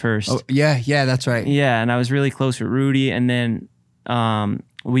Rudy at first. Oh yeah, that's right. Yeah, and I was really close with Rudy, and then our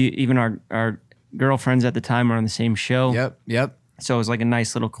girlfriends at the time were on the same show. Yep. So it was like a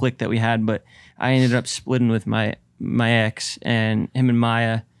nice little clique that we had, but I ended up splitting with my ex, and him and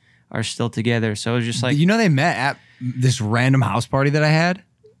Maya are still together. So it was just like, they met at this random house party that I had.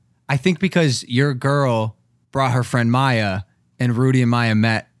 I think because your girl brought her friend Maya, and Rudy and Maya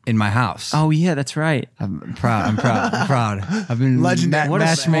met in my house. Oh yeah, that's right. I'm proud. I've been legendary. What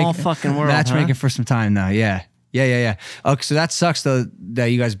a small fucking world. Matchmaking for some time now. Yeah. Okay, so that sucks though that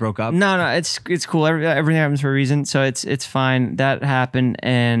you guys broke up. No, it's cool. Everything happens for a reason, so it's fine. That happened,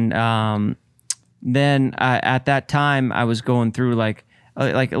 and then at that time I was going through like a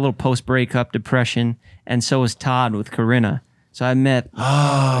little post breakup depression, and so was Todd with Corinna. So I met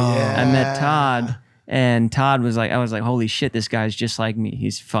Todd, and Todd was like, I was like, holy shit, this guy's just like me.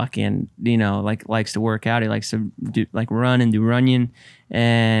 He's fucking like likes to work out. He likes to do like run and do running,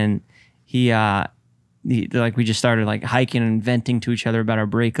 and he we just started like hiking and venting to each other about our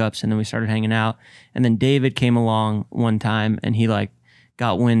breakups, and then we started hanging out. And then David came along one time, and he like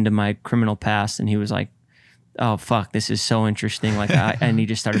got wind of my criminal past, and he was like, oh fuck, this is so interesting. Like and he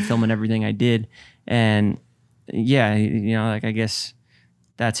just started filming everything I did. And yeah, like I guess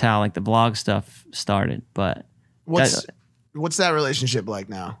that's how like the vlog stuff started. But what's that relationship like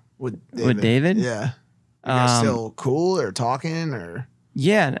now with David? Yeah. You guys still cool or talking or?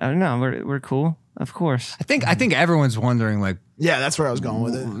 Yeah, I don't know. We're cool. Of course. I think everyone's wondering, like, yeah, that's where I was going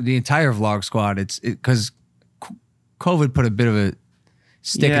with it. The entire vlog squad, it's because COVID put a bit of a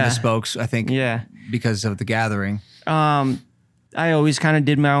stick in the spokes, I think. Yeah. Because of the gathering. I always kind of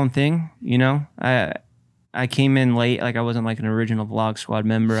did my own thing, I came in late, like I wasn't like an original vlog squad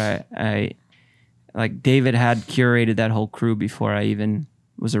member. I like David had curated that whole crew before I even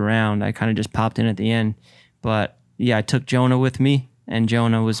was around. I kind of just popped in at the end. But yeah, I took Jonah with me. And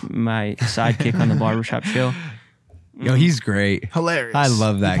Jonah was my sidekick on the Barbershop show. Yo, he's great. Hilarious. I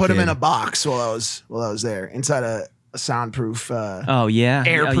love that. You put him in a box while I was there, inside a soundproof. Oh yeah,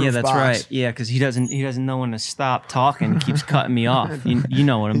 airproof yeah, that's box. right. Yeah, because he doesn't know when to stop talking. He keeps cutting me off. You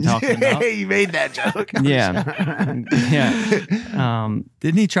know what I'm talking about. You made that joke. Yeah, yeah.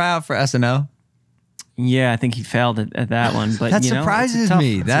 Didn't he try out for SNL? Yeah, I think he failed at that one. But that surprises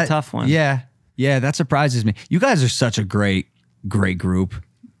me. That's a tough one. Yeah, that surprises me. You guys are such a great group.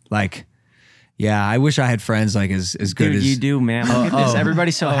 Like, Yeah, I wish I had friends like as good Dude, as you do, man. Look at this.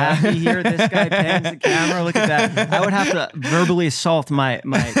 Everybody's so happy here. This guy pans the camera. Look at that. I would have to verbally assault my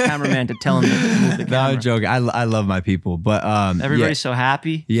cameraman to tell him to move the No, camera. I'm joking. I love my people, but Everybody's so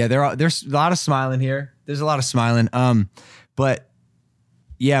happy. yeah, there's a lot of smiling here. There's a lot of smiling. But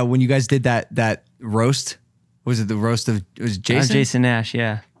yeah, when you guys did that roast, was it the roast of Jason? Jason Nash,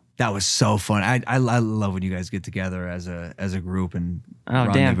 yeah. That was so fun. I love when you guys get together as a group and Oh, damn.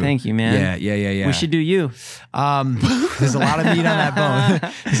 rendezvous. Thank you, man. Yeah. We should do you. There's a lot of meat on that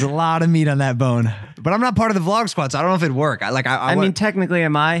bone. There's a lot of meat on that bone. But I'm not part of the vlog squad, so I don't know if it'd work. I mean, technically,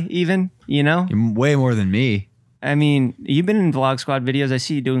 am I even? You know? you're way more than me. I mean, you've been in Vlog Squad videos. I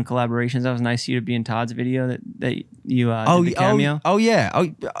see you doing collaborations. That was nice of you to be in Todd's video that you did the cameo. Oh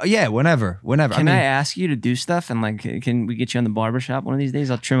yeah. Whenever. Can I ask you to do stuff and like, can we get you on the barbershop one of these days?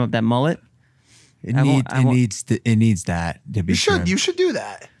 I'll trim up that mullet. It needs that to be. You should do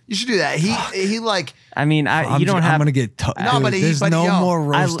that. You should do that. He like. I mean, you don't have. I'm gonna get. No, but there's no more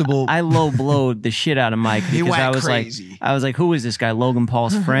roastable. I low blowed the shit out of Mike because I was crazy. like, who is this guy? Logan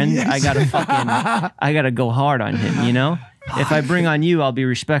Paul's friend. Yes. I gotta go hard on him. You know. If I bring on you, I'll be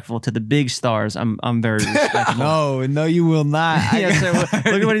respectful to the big stars. I'm very respectful. No, you will not. Yeah, so look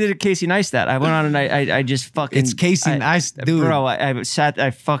at what he did to Casey Neistat. I went on and I just fucking. It's Casey Neistat, dude. Bro,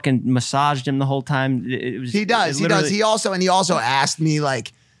 I fucking massaged him the whole time. He does. He also asked me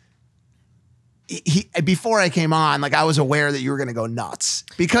like. He before I came on, like I was aware that you were gonna go nuts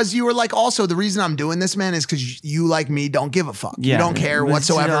because you were like, also the reason I'm doing this, man, is because you like me don't give a fuck. Yeah, you don't care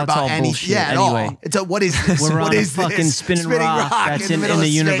whatsoever about anything. Yeah, at all. It's a what is this? We're what on is a fucking this? spinning rock that's in the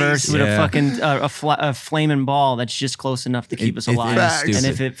universe space. with a fucking a flaming ball that's just close enough to keep us alive. And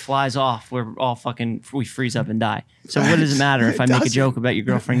if it flies off, we freeze up and die. So what does it matter if I make a joke about your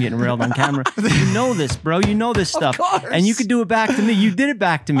girlfriend getting railed on camera? You know this, bro. You know this stuff. And you could do it back to me. You did it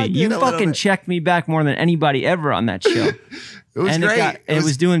back to me. You fucking checked me back more than anybody ever on that show. It was great. It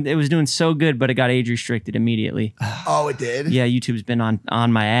was doing so good, but it got age restricted immediately. Oh, it did? Yeah, YouTube's been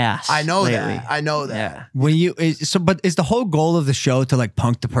on my ass. I know lately. that. I know that. Yeah. But is the whole goal of the show to like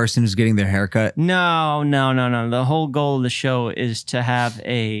punk the person who's getting their haircut? No. The whole goal of the show is to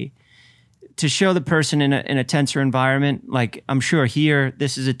show the person in a tenser environment. Like I'm sure here,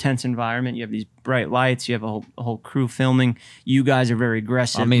 this is a tense environment. You have these bright lights. You have a whole crew filming. You guys are very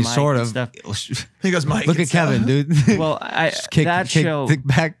aggressive. I mean, Mike sort and of. Stuff. He goes, Mike. Look at Kevin, dude. Well,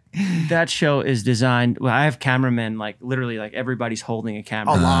 that show is designed. Well, I have cameramen like literally like everybody's holding a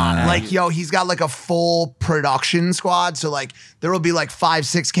camera. A lot. Like, he's got like a full production squad. So like there will be like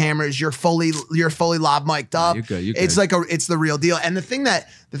 5-6 cameras. You're fully live mic'd up. You're good. It's like it's the real deal. And the thing that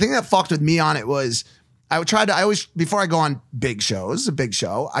fucked with me on it was I always, before I go on big shows, a big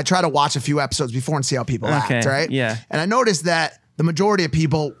show, I try to watch a few episodes before and see how people act, right? Yeah. And I noticed that the majority of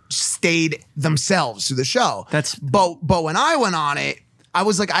people stayed themselves through the show. But when I went on it, I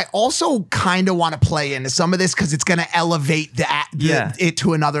was like, I also kind of want to play into some of this because it's going to elevate it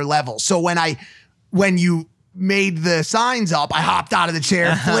to another level. So when you made the signs up, I hopped out of the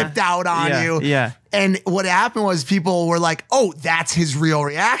chair, flipped out on you. Yeah. And what happened was people were like, oh, that's his real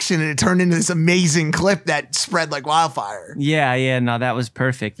reaction. And it turned into this amazing clip that spread like wildfire. Yeah. No, that was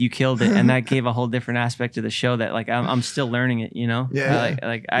perfect. You killed it. And that gave a whole different aspect to the show that like, I'm still learning it, you know? Yeah.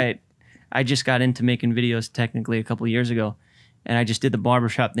 Like I just got into making videos technically a couple of years ago. And I just did the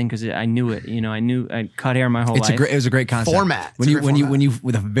barbershop thing because I knew it. You know, I cut hair my whole life. It was a great concept. Format. When you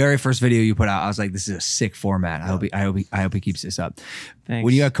with the very first video you put out, I was like, this is a sick format. I hope he keeps this up. Thanks.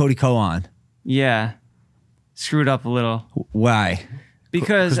 When you got Cody Ko on, yeah, screwed up a little. Why?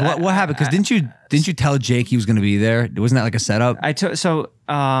 Because what happened? Because didn't you tell Jake he was going to be there? Wasn't that like a setup? When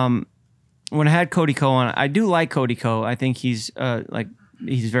I had Cody Ko on, I do like Cody Ko. I think he's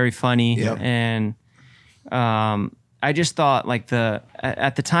very funny and I just thought like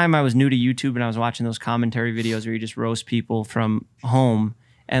at the time I was new to YouTube and I was watching those commentary videos where you just roast people from home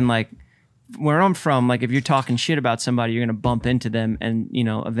and like where I'm from, like if you're talking shit about somebody, you're gonna bump into them and you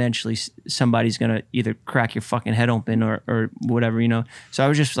know eventually somebody's gonna either crack your fucking head open or whatever, you know. So I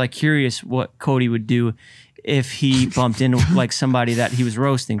was just like curious what Cody would do if he bumped into like somebody that he was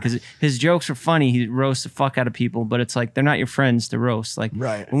roasting because his jokes were funny. He roasts the fuck out of people, but it's like they're not your friends to roast. Like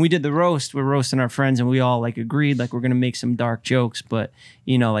when we did the roast, we're roasting our friends and we all like agreed like we're gonna make some dark jokes, but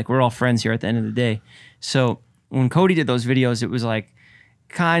you know like we're all friends here at the end of the day. So when Cody did those videos, it was like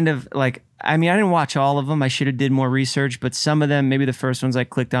kind of like I mean I didn't watch all of them. I should have did more research, but some of them, maybe the first ones I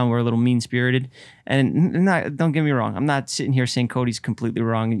clicked on were a little mean spirited. And don't get me wrong, I'm not sitting here saying Cody's completely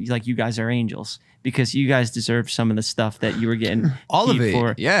wrong. Like you guys are angels. Because you guys deserve some of the stuff that you were getting all of it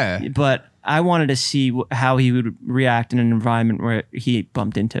for. Yeah. But I wanted to see how he would react in an environment where he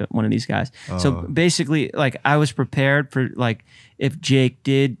bumped into one of these guys. So basically, like, I was prepared for, like, if Jake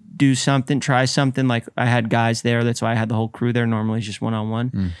did do something, try something, like, I had guys there. That's why I had the whole crew there. Normally it's just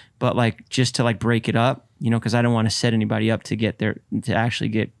one-on-one. But, like, just to, like, break it up, you know, because I don't want to set anybody up to get there, to actually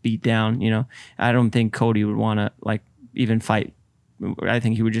get beat down, you know. I don't think Cody would want to, like, even fight. I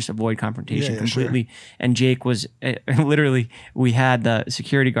think he would just avoid confrontation completely. Sure. And Jake was literally, we had the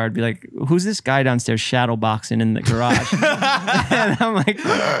security guard be like, who's this guy downstairs shadow boxing in the garage? And I'm like,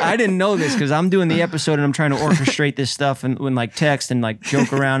 I didn't know this because I'm doing the episode and I'm trying to orchestrate this stuff and like text and like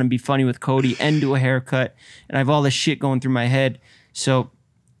joke around and be funny with Cody and do a haircut. And I have all this shit going through my head. So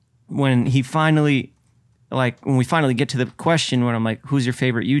when he finally, like, when we finally get to the question when I'm like, who's your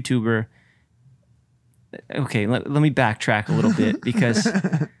favorite YouTuber? Okay, let me backtrack a little bit because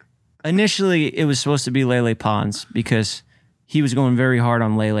initially it was supposed to be Lele Pons because he was going very hard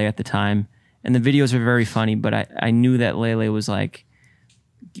on Lele at the time and the videos were very funny, but I knew that Lele was like,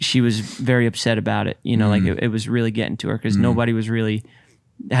 she was very upset about it, you know, like it was really getting to her because nobody was really,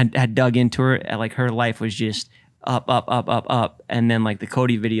 had dug into her, like her life was just up, and then like the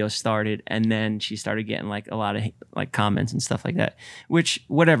Cody video started and then she started getting like a lot of like comments and stuff like that, which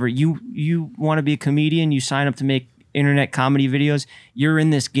whatever, you want to be a comedian, you sign up to make internet comedy videos, you're in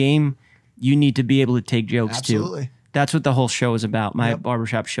this game, you need to be able to take jokes too. That's what the whole show is about. My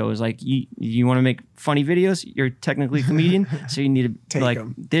barbershop show is like, you want to make funny videos, you're technically a comedian, so you need to like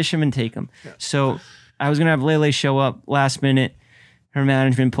dish them and take them. So I was gonna have Lele show up last minute. Her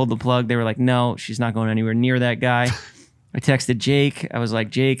management pulled the plug. They were like, no, she's not going anywhere near that guy. I texted Jake. I was like,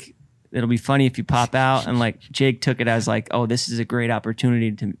 Jake, it'll be funny if you pop out. And like Jake took it as like, oh, this is a great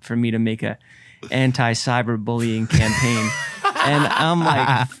opportunity for me to make a anti-cyberbullying campaign. And I'm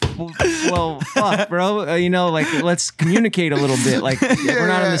like, well, fuck, bro. You know, like, let's communicate a little bit. Like, we're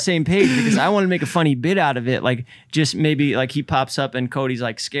not on the same page because I want to make a funny bit out of it. Like, just maybe like he pops up and Cody's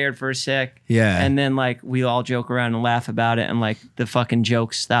like scared for a sec. Yeah. And then like we all joke around and laugh about it and like the fucking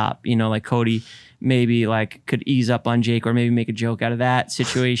jokes stop. You know, like Cody maybe like could ease up on Jake or maybe make a joke out of that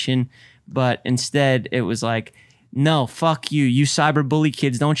situation. But instead it was like, no, fuck you. You cyberbully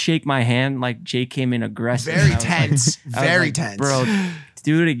kids, don't shake my hand. Like Jake came in aggressive. Very tense. Very tense. Bro,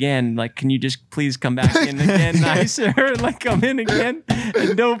 do it again. Like, can you just please come back in again nicer? Like, come in again.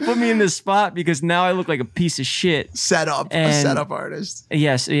 And don't put me in this spot because now I look like a piece of shit. A setup artist.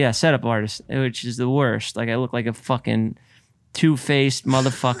 Yes, yeah, setup artist, which is the worst. Like, I look like a fucking two-faced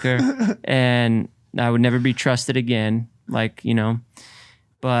motherfucker and I would never be trusted again. Like, you know,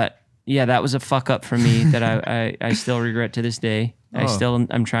 but yeah, that was a fuck up for me that I still regret to this day.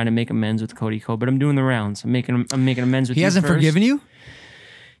 I'm trying to make amends with Cody Ko, but I'm doing the rounds. I'm making amends with you. He hasn't forgiven you?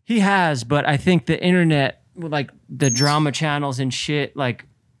 He has, but I think the internet, like the drama channels and shit, like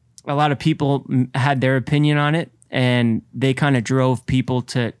a lot of people had their opinion on it and they kind of drove people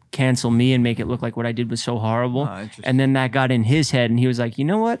to cancel me and make it look like what I did was so horrible. And then that got in his head and he was like, you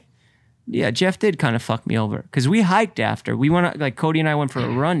know what? Yeah, Jeff did kind of fuck me over because we hiked after. We went, like Cody and I went for a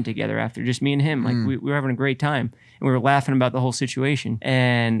run together after, just me and him. Like we were having a great time and we were laughing about the whole situation.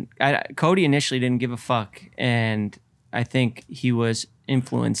 And Cody initially didn't give a fuck. And I think he was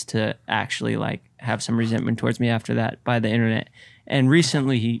influenced to actually like have some resentment towards me after that by the internet. And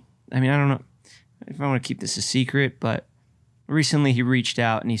recently I don't know if I want to keep this a secret, but recently he reached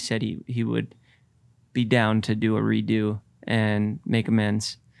out and he said he would be down to do a redo and make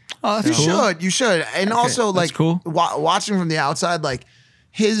amends. Oh, that's cool. You should. And also, like, cool. Watching from the outside, like,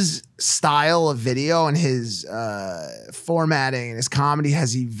 his style of video and his formatting and his comedy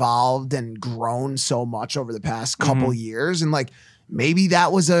has evolved and grown so much over the past couple years. And, like, maybe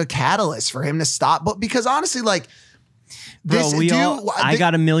that was a catalyst for him to stop. But because, honestly, like, this... I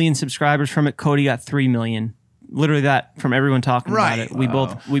got 1 million subscribers from it. Cody got 3 million. Literally that from everyone talking about it.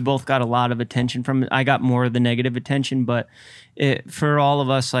 We both got a lot of attention from it. I got more of the negative attention, but for all of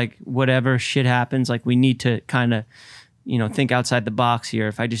us, like whatever shit happens, like we need to kind of, you know, think outside the box here.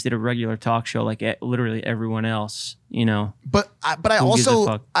 If I just did a regular talk show like literally everyone else, you know. But I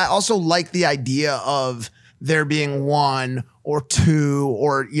also like the idea of there being one or two,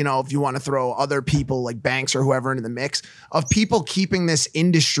 or, you know, if you want to throw other people like Banks or whoever into the mix, of people keeping this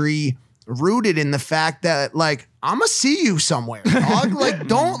industry rooted in the fact that, like, I'm gonna see you somewhere, dog. Like,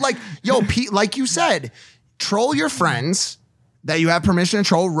 don't, like, yo, Pete, like you said, troll your friends that you have permission to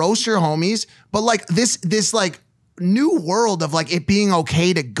troll, roast your homies, but like this like new world of like it being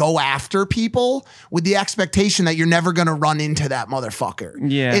okay to go after people with the expectation that you're never gonna run into that motherfucker.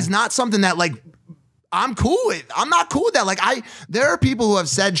 Yeah, it's not something that like I'm cool with. I'm not cool with that. Like, there are people who have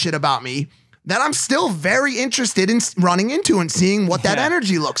said shit about me that I'm still very interested in running into and seeing what that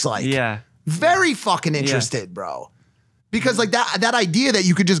energy looks like. Yeah. Very fucking interested, bro. Because like that idea that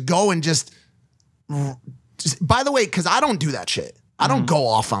you could just go and just by the way, because I don't do that shit. I don't go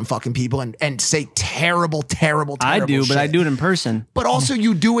off on fucking people and say terrible I do, shit. but I do it in person. But also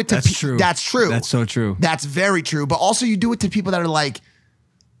you do it to That's true. That's true. That's so true. That's very true. But also you do it to people that are like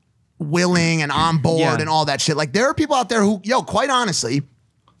willing and on board and all that shit. Like there are people out there who, quite honestly,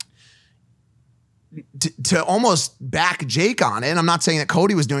 to almost back Jake on it, and I'm not saying that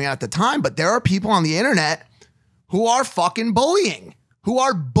Cody was doing it at the time, but there are people on the internet who are fucking bullying. Who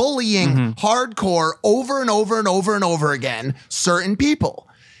are bullying hardcore over and over and over and over again, certain people.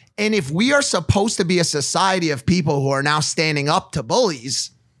 And if we are supposed to be a society of people who are now standing up to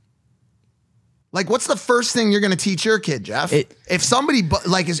bullies, like what's the first thing you're going to teach your kid, Jeff? If somebody,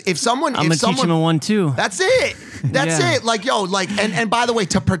 like, if someone, I'm going to teach him a one, too. That's it. That's it. Like, and by the way,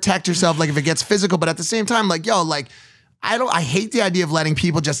 to protect yourself, like if it gets physical, but at the same time, like, I hate the idea of letting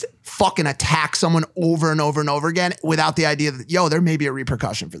people just fucking attack someone over and over and over again without the idea that, there may be a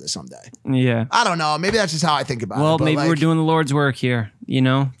repercussion for this someday. Yeah. I don't know. Maybe that's just how I think about it. Well, maybe we're doing the Lord's work here,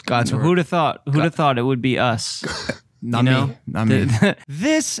 God's work. Who'd have thought? Who'd have thought it would be us? Not me. Not me.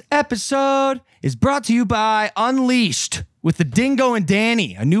 This episode is brought to you by Unleashed with the Dingo and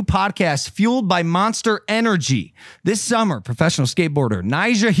Danny, a new podcast fueled by Monster Energy. This summer, professional skateboarder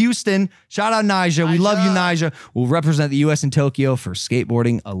Nyjah Houston, shout out Nyjah, we love you Nyjah, will represent the U.S. in Tokyo for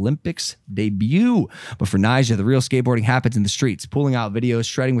skateboarding Olympics debut. But for Nyjah, the real skateboarding happens in the streets, pulling out videos,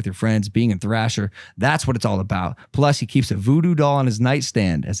 shredding with your friends, being in Thrasher. That's what it's all about. Plus, he keeps a voodoo doll on his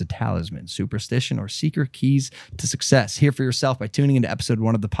nightstand as a talisman, superstition, or secret keys to success. Hear for yourself by tuning into episode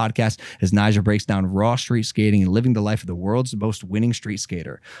 1 of the podcast as Nyjah breaks down raw street skating and living the life of the world's most winning street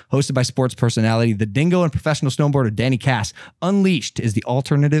skater. Hosted by sports personality, the Dingo and professional snowboarder Danny Cass, Unleashed is the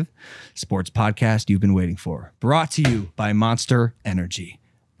alternative sports podcast you've been waiting for. Brought to you by Monster Energy.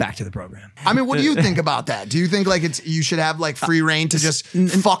 Back to the program. I mean, what do you think about that? Do you think like you should have like free reign to just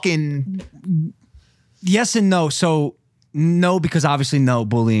fucking... Yes and no. So no, because obviously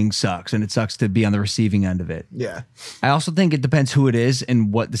bullying sucks and it sucks to be on the receiving end of it. Yeah. I also think it depends who it is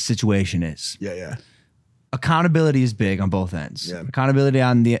and what the situation is. Yeah. Accountability is big on both ends. Yeah. Accountability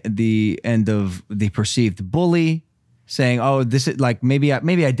on the end of the perceived bully, saying, "Oh, this is like maybe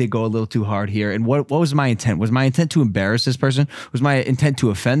I did go a little too hard here." And what was my intent? Was my intent to embarrass this person? Was my intent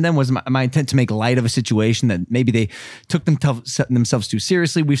to offend them? Was my intent to make light of a situation that maybe they took themselves too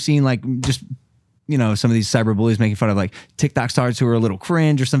seriously? We've seen like just some of these cyber bullies making fun of like TikTok stars who are a little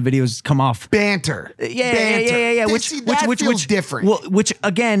cringe, or some videos come off banter. Yeah. Which feels different. Well, which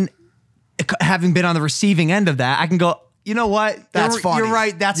again, having been on the receiving end of that, I can go, you know what? That's funny. You're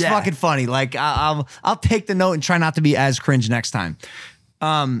right. That's fucking funny. Like I'll take the note and try not to be as cringe next time.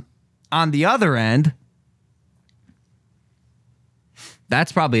 On the other end,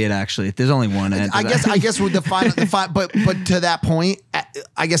 that's probably it. Actually, if there's only one end. I guess with the final, but to that point,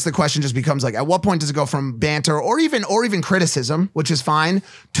 I guess the question just becomes like, at what point does it go from banter or even criticism, which is fine,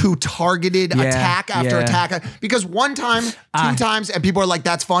 to targeted attack after attack? Because one time, two times, and people are like,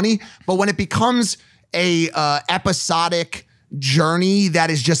 that's funny. But when it becomes a episodic journey that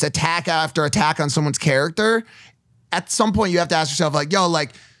is just attack after attack on someone's character, at some point you have to ask yourself,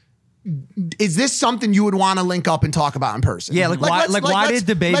 like, is this something you would want to link up and talk about in person? Yeah, why did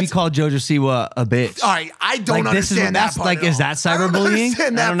the baby call JoJo Siwa a bitch? All right, I don't understand that part. Like, is that cyberbullying? I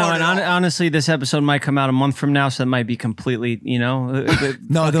don't know. And honestly, this episode might come out a month from now, so it might be completely, No,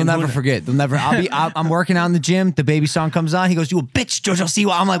 they'll never forget. They'll never. I'm working out in the gym. The baby song comes on. He goes, "You a bitch, JoJo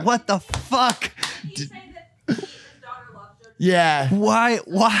Siwa." I'm like, what the fuck? Yeah.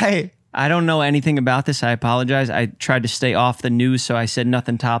 Why? I don't know anything about this. I apologize. I tried to stay off the news, so I said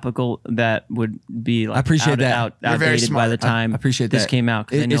nothing topical that would be like outdated by the time this came out,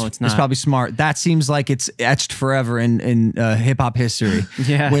 because I know it's not. It's probably smart. That seems like it's etched forever in hip hop history.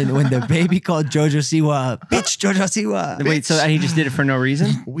 Yeah. When the baby called JoJo Siwa, bitch, JoJo Siwa. Wait, so he just did it for no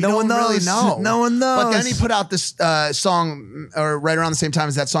reason? No one knows. Really know. No one knows. But then he put out this song, or right around the same time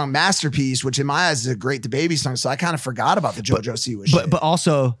as that song, Masterpiece, which in my eyes is a great DaBaby song. So I kind of forgot about the JoJo Siwa shit. But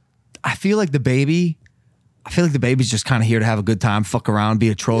also, I feel like the baby's just kind of here to have a good time, fuck around, be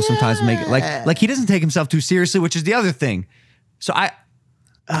a troll sometimes, make it like he doesn't take himself too seriously, which is the other thing. So I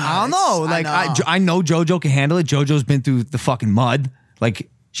don't know. Like I know JoJo can handle it. JoJo's been through the fucking mud. Like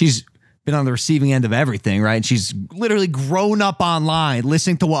she's been on the receiving end of everything, right? And she's literally grown up online,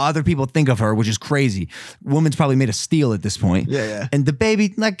 listening to what other people think of her, which is crazy. Woman's probably made of steel at this point. Yeah. And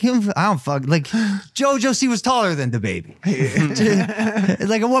DaBaby, like him, I don't fuck. Like JoJo, she was taller than DaBaby.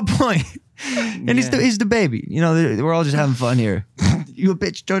 Like at what point? And he's DaBaby. We're all just having fun here. You a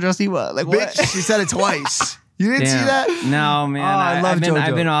bitch, JoJo Siwa. Like what? Bitch, she said it twice. You didn't see that? No, man. I love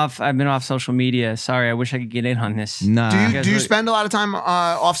JoJo. I've been off social media. Sorry, I wish I could get in on this. Nah. Do you spend a lot of time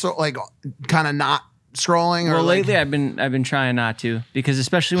off, like kind of not scrolling? Or Well, like, lately I've been trying not to, because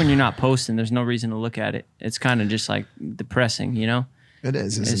especially when you're not posting, there's no reason to look at it. It's kind of just like depressing, you know? it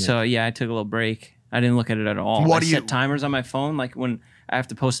is. Isn't So yeah, I took a little break. I didn't look at it at all. What I set timers on my phone. Like when I have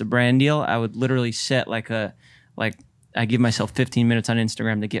to post a brand deal, I would literally set I give myself 15 minutes on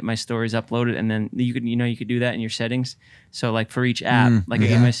Instagram to get my stories uploaded, and then you could do that in your settings. So like for each app, I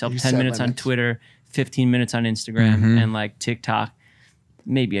give myself 10 minutes on Twitter, 15 minutes on Instagram, and like TikTok.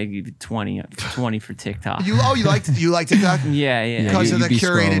 Maybe I give you 20 for TikTok. You like TikTok? Yeah. Because of the be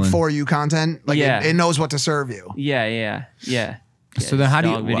curated scrolling. for you content. Like it knows what to serve you. Yeah. So then how do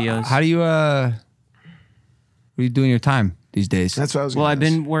you videos. what are you doing your time these days? That's what I was. Well, I've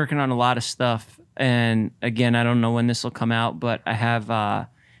been working on a lot of stuff, and again, I don't know when this will come out, but I have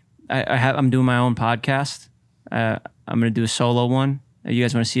I'm doing my own podcast. I'm gonna do a solo one. You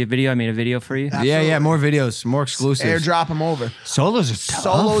guys want to see a video? I made a video for you. Absolutely. Yeah, more videos, more exclusives. Airdrop them over. Solos are tough.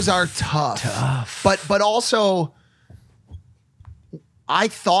 Solos are tough. But also, I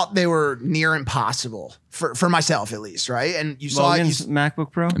thought they were near impossible for myself at least, right? And you saw Logan's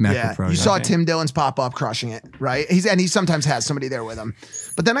MacBook Pro. MacBook Pro, you yeah. saw Tim Dillon's pop up crushing it, right? He sometimes has somebody there with him.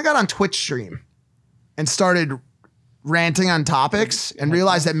 But then I got on Twitch stream and started ranting on topics and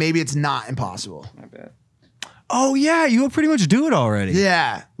realized that maybe it's not impossible. My bad. Oh yeah, you will pretty much do it already.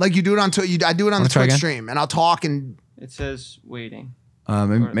 Yeah, like you do it on I do it on the try Twitch again? stream, and I'll talk and It says waiting.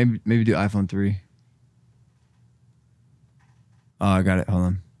 Maybe do iPhone 3. Oh, I got it. Hold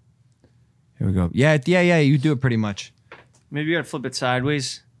on. Here we go. Yeah. You do it pretty much. Maybe you gotta flip it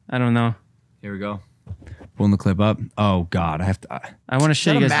sideways. I don't know. Here we go. Pulling the clip up. Oh God, I have to. I want to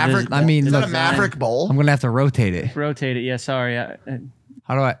show you guys. Maverick. this- I mean, is look, that a Maverick bowl? I'm gonna have to rotate it. rotate it. Yeah, sorry.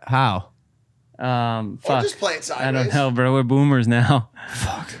 How? Or Fuck. just play it I sideways. don't know, bro. We're boomers now.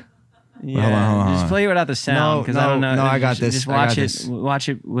 Fuck. Yeah, hold on. just play it without the sound, because I don't know. No, I got Just- this. Just I got watch it. this. Watch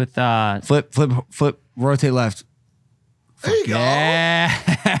it with. Flip. Rotate left. There you go.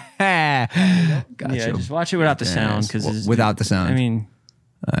 Yeah. Gotcha. Yeah, just watch it without the sound, because without the sound. I mean,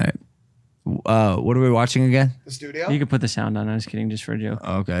 All right. What are we watching again? The studio. you could put the sound on. I was kidding, just for a joke.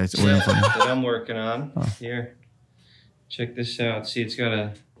 Okay, it's waiting for me. That I'm working on here. Check this out. See, it's got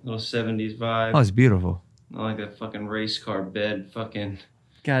a little 70s vibe. Oh, it's beautiful. Not like that fucking race car bed fucking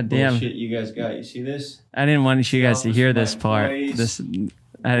goddamn bullshit you guys got. You see this? I didn't want you guys to hear this part. This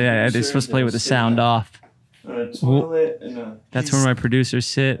I supposed to play with the sound off. A toilet and that's where my producers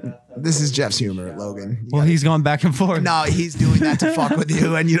sit. This is Jeff's humor, Logan. Well, he's going back and forth. No, he's doing that to fuck with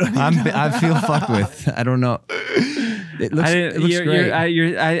you, and you don't. I feel fucked with. I don't know. It looks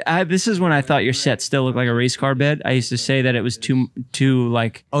great. This is when I thought your set still looked like a race car bed. I used to say that it was too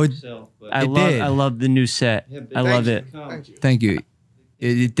like. Oh, I love the new set. I love it. Thank you.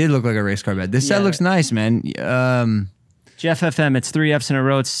 It did look like a race car bed. This set looks nice, man. Jeff FM, it's 3 F's in a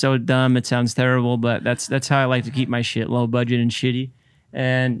row. It's so dumb. It sounds terrible, but that's how I like to keep my shit low budget and shitty.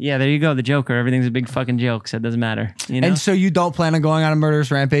 And yeah, there you go. The Joker. Everything's a big fucking joke, so it doesn't matter. You know? And so you don't plan on going on a murderous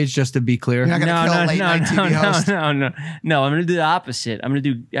rampage, just to be clear? You're not gonna kill a late night TV host. No. I'm gonna do the opposite. I'm gonna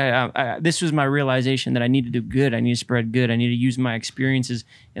do. This was my realization that I need to do good. I need to spread good. I need to use my experiences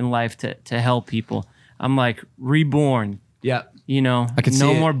in life to help people. I'm like reborn. Yeah. You know, I can see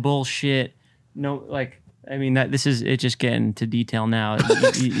no it. more bullshit. No, like. I mean, this is it. Just getting to detail now.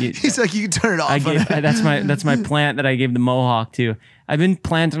 He's like, you can turn it off. That's my plant that I gave the mohawk to. I've been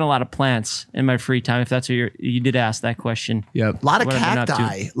planting a lot of plants in my free time. If that's what you did ask that question. Yep. A lot of What I've been up to.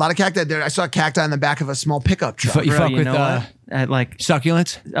 cacti. A lot of cacti there. I saw a cacti in the back of a small pickup truck. You Bro, fuck you with know what? At like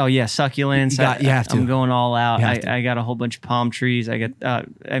succulents? oh yeah, succulents. You have to. I'm going all out. You have to. I got a whole bunch of palm trees. I got.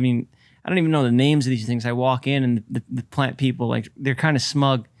 I mean, I don't even know the names of these things. I walk in and the plant people like they're kind of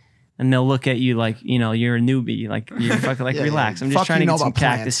smug. And they'll look at you like, you know, you're a newbie. Like, you're fucking like, relax. I'm just Fuck trying you to know get some about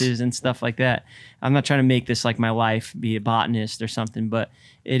plants. cactuses and stuff like that. I'm not trying to make this like my life, be a botanist or something, but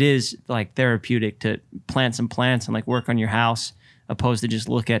it is like therapeutic to plant some plants and like work on your house opposed to just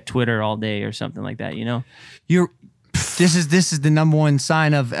look at Twitter all day or something like that, you know? This is the number one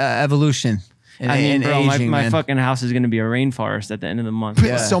sign of evolution. I mean, bro, aging, my man. fucking house is going to be a rainforest at the end of the month.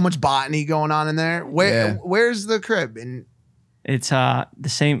 So much botany going on in there. Where's the crib? It's the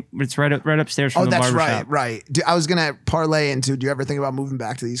same. It's right upstairs from Oh, the that's barbershop. right. I was gonna parlay into. Do you ever think about moving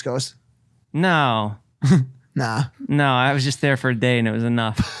back to the East Coast? No, Nah. I was just there for a day and it was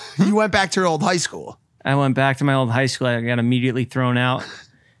enough. You went back to your old high school. I went back to my old high school. I got immediately thrown out.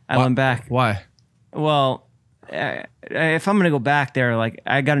 I went back. Why? Well, if I'm gonna go back there, like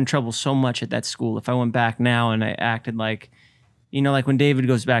I got in trouble so much at that school. If I went back now and I acted like You know, like when David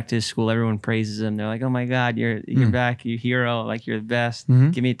goes back to his school, everyone praises him. They're like, "Oh my God, you're back, you hero! Like you're the best.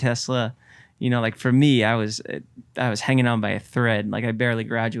 Give me a Tesla." You know, like for me, I was hanging on by a thread. Like I barely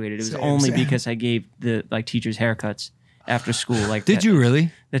graduated. It was only because I gave the like teachers haircuts after school. Like, did you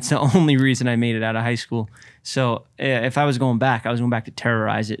really? That's the only reason I made it out of high school. So if I was going back, I was going back to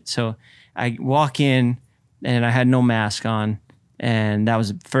terrorize it. So I walk in and I had no mask on, and that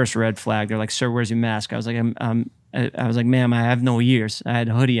was the first red flag. They're like, "Sir, where's your mask?" I was like, I was like, "Ma'am, I have no ears." I had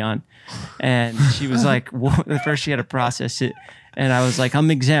a hoodie on. And she was like, "What?" At first she had to process it. And I was like,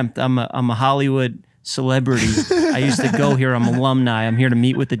 "I'm exempt. I'm a Hollywood celebrity. I used to go here. I'm alumni. I'm here to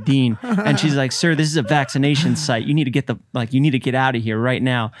meet with the dean." And she's like, "Sir, this is a vaccination site. You need to get out of here right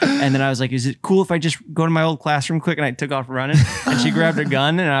now." And then I was like, "Is it cool if I just go to my old classroom quick?" And I took off running, and she grabbed her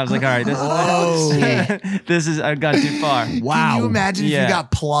gun, and I was like, "All right, I've gone too far." Wow. Can you imagine if you got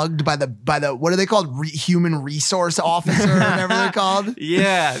plugged by the what are they called? Human resource officer, whatever they're called?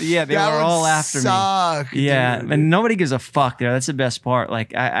 Yeah. They were all after me. Yeah. Dude. And nobody gives a fuck there. That's the best part.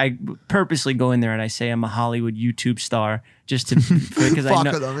 Like I purposely go in there and I say I'm a Hollywood YouTube star just to because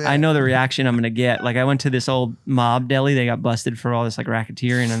I know the reaction I'm gonna get. Like I went to this old mob deli. They got busted for all this like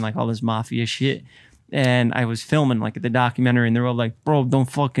racketeering and like all this mafia shit. And I was filming like the documentary, and they're all like, "Bro, don't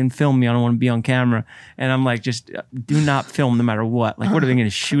fucking film me. I don't want to be on camera." And I'm like, "Just do not film no matter what. Like, what are they going to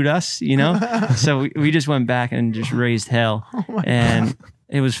shoot us? You know?" So we just went back and just raised hell, and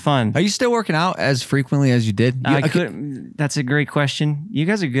it was fun. Are you still working out as frequently as you did? That's a great question. You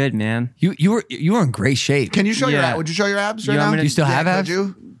guys are good, man. You were in great shape. Can you show your abs? Would you show your abs right now? Do you still have abs?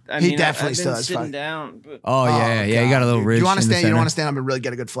 He definitely still has. Sitting down. But, oh yeah. You got a little ridge. Do you want to stand? You don't want to stand up and really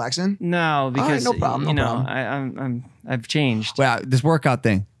get a good flex in? No, because no problem. I've changed. Wow, this workout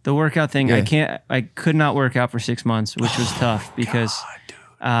thing. The workout thing, I could not work out for 6 months, which was tough because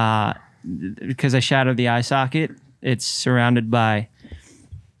I shattered the eye socket. It's surrounded by,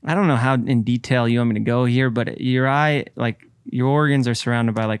 I don't know how in detail you want me to go here, but your eye, like your organs are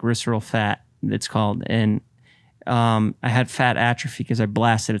surrounded by like visceral fat, it's called. And I had fat atrophy because I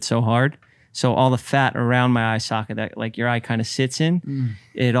blasted it so hard. So all the fat around my eye socket that like your eye kind of sits in,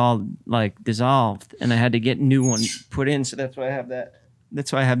 it all like dissolved, and I had to get new one put in. So that's why I have that.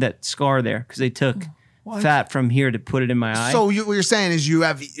 That's why I have that scar there, because they took fat from here to put it in my eye. So what you're saying is you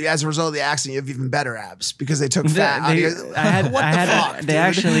have, as a result of the accident, you have even better abs because they took fat out of your... They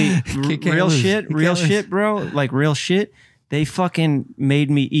actually, real shit, bro. Like real shit. They fucking made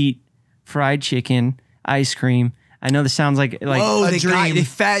me eat fried chicken, ice cream. I know this sounds like whoa, they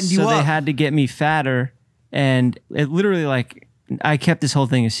fattened you up. So they had to get me fatter, and it literally like I kept this whole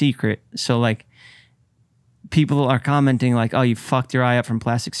thing a secret. So like people are commenting like, "Oh, you fucked your eye up from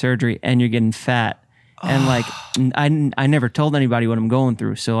plastic surgery, and you're getting fat," and like I never told anybody what I'm going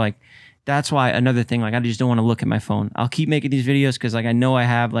through. So like that's why another thing, like I just don't want to look at my phone. I'll keep making these videos because like I know I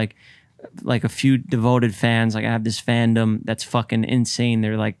have like a few devoted fans. Like I have this fandom that's fucking insane.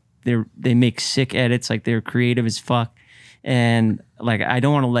 They're like. They make sick edits, like they're creative as fuck, and like I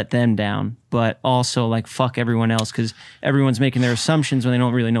don't want to let them down, but also like fuck everyone else because everyone's making their assumptions when they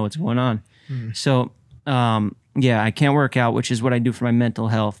don't really know what's going on. So yeah, I can't work out, which is what I do for my mental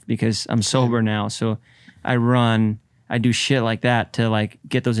health because I'm sober now. So I run, I do shit like that to like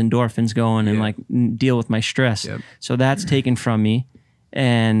get those endorphins going and like deal with my stress. So that's taken from me,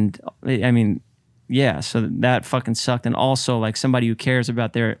 and I mean. Yeah, so that fucking sucked. And also like somebody who cares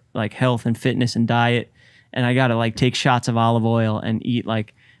about their like health and fitness and diet, and I gotta like take shots of olive oil and eat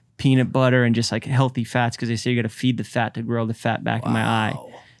like peanut butter and just like healthy fats because they say you gotta feed the fat to grow the fat back in my eye.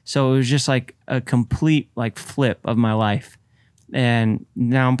 So it was just like a complete like flip of my life. And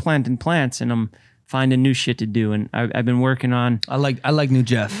now I'm planting plants and I'm finding new shit to do, and I've been working on. I like new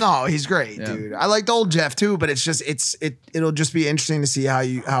Jeff. No, he's great, dude. I liked old Jeff too, but it's just it'll just be interesting to see how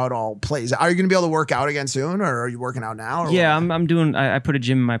it all plays. Are you gonna be able to work out again soon, or are you working out now? Or yeah, I'm doing. I put a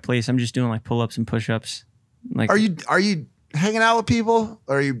gym in my place. I'm just doing like pull ups and push ups. Like, are you hanging out with people,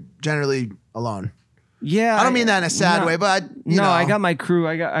 or are you generally alone? Yeah, I don't mean that in a sad way, but you know. I got my crew.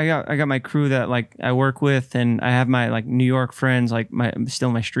 I got my crew that like I work with, and I have my like New York friends, like still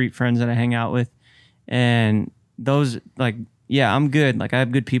my street friends that I hang out with. And those like, yeah, I'm good. Like I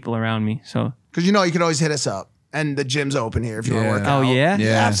have good people around me. So, cause you know, you can always hit us up and the gym's open here if you want to work out. Oh yeah.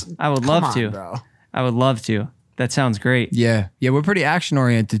 Yeah. I would love to, bro. I would love to. That sounds great. Yeah. Yeah. We're pretty action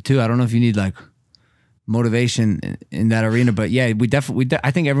oriented too. I don't know if you need like motivation in that arena, but yeah,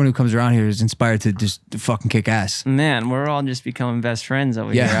 I think everyone who comes around here is inspired to just fucking kick ass. Man, we're all just becoming best friends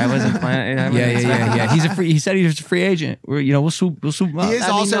over here. I wasn't planning. Yeah. He said he was a free agent. We'll swoop him up. He is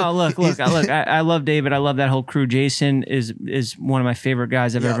also. Look. I love David. I love that whole crew. Jason is one of my favorite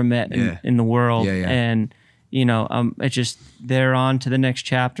guys I've ever met in the world. Yeah. And it's just they're on to the next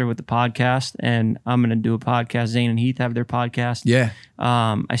chapter with the podcast, and I'm gonna do a podcast. Zane and Heath have their podcast. Yeah.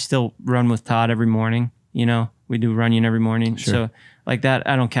 I still run with Todd every morning. We do running every morning. Sure. So like that,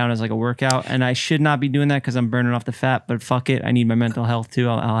 I don't count as like a workout, and I should not be doing that because I'm burning off the fat. But fuck it, I need my mental health too.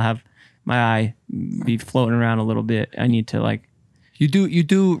 I'll have my eye be floating around a little bit. I need to like. You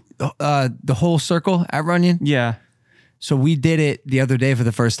do the whole circle at Runyon? Yeah. So we did it the other day for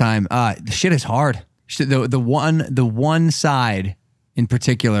the first time. The shit is hard. The one side in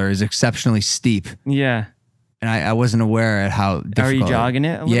particular is exceptionally steep. Yeah. And I wasn't aware at how difficult. Are you jogging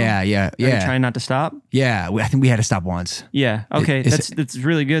it a little? Yeah. Are you trying not to stop? Yeah, I think we had to stop once. Yeah. Okay. That's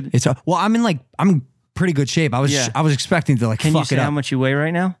really good. Well, I'm in pretty good shape. I was expecting to like Can fuck you say it up. how much you weigh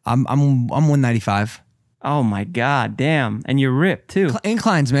right now? I'm 195. Oh my God, damn. And you're ripped too.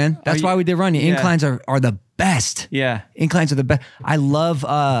 Inclines, man. That's why we did Runyon. Yeah. Inclines are the best. Yeah. Inclines are the best. I love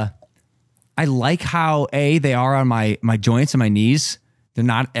I like how they are on my joints and my knees. They're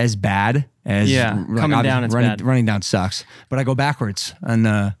not as bad as coming down. It's bad. Running down sucks, but I go backwards and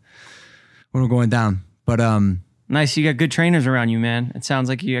when we're going down. But nice. You got good trainers around you, man. It sounds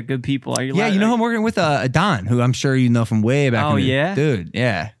like you got good people. Are you? Yeah, I'm working with Don, who I'm sure you know from way back. Oh yeah, dude.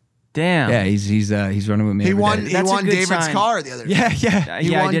 Yeah. Damn. Yeah, he's running with me. He won David's sign. car the other day. Yeah.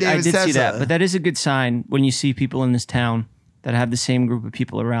 I did see that. But that is a good sign when you see people in this town that have the same group of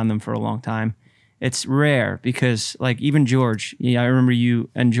people around them for a long time. It's rare because, like, even George, I remember you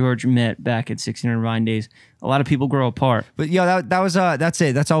and George met back at 1600 Vine days. A lot of people grow apart. But that's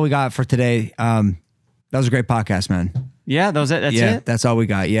it. That's all we got for today. That was a great podcast, man. Yeah, that's it. That's all we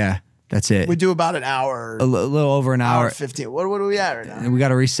got. Yeah, that's it. We do about an hour. A little over an hour. 15. What are we at right now? And we got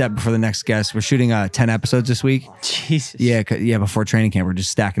to reset before the next guest. We're shooting 10 episodes this week. Jesus. Yeah, before training camp, we're just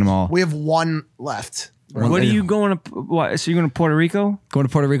stacking them all. We have one left. What are you going to? What? So you're going to Puerto Rico? Going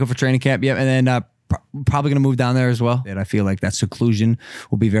to Puerto Rico for training camp. Yep, and then probably going to move down there as well. And I feel like that seclusion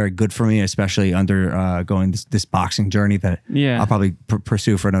will be very good for me, especially under going this boxing journey that I'll probably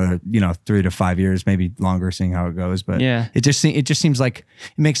pursue for another 3 to 5 years, maybe longer, seeing how it goes. But it just seems like it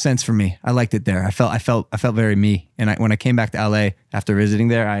makes sense for me. I liked it there. I felt very me. And when I came back to LA after visiting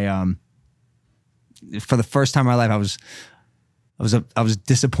there, I for the first time in my life, I was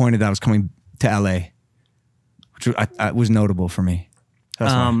disappointed that I was coming to LA, which was notable for me.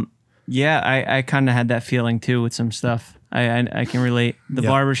 That's why. Yeah, I kind of had that feeling too with some stuff. I can relate. The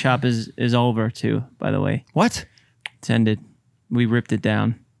barbershop is over too, by the way. What? It's ended. We ripped it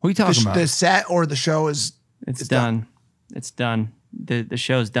down. What are you talking about? The set or the show is... It's done. It's done. The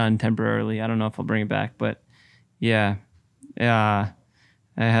show's done temporarily. I don't know if I'll bring it back, but yeah. I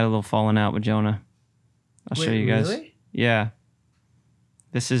had a little falling out with Jonah. I'll show you guys. Really? Yeah.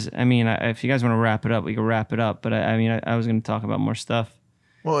 This is, if you guys want to wrap it up, we can wrap it up. But I was going to talk about more stuff.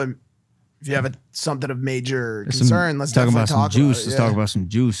 Well, if you have something of major concern, let's talk about some juice. It, Let's talk about some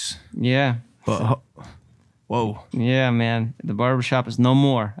juice. Yeah. Whoa. Yeah, man. The barbershop is no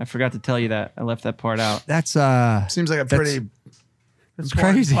more. I forgot to tell you that. I left that part out. That's seems like a pretty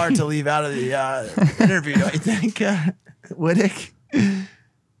crazy part to leave out of the interview, I think. Wittek.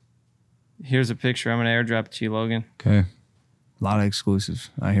 Here's a picture. I'm going to airdrop it to you, Logan. Okay. A lot of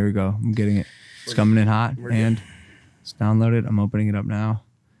exclusives. All right, here we go. I'm getting it. It's coming in hot. And it's downloaded. I'm opening it up now.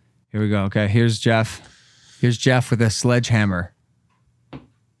 Here we go. Okay, here's Jeff. Here's Jeff with a sledgehammer.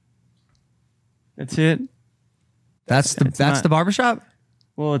 That's it. That's the barbershop?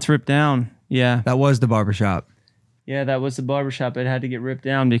 Well, it's ripped down. Yeah. That was the barbershop. Yeah, that was the barbershop. It had to get ripped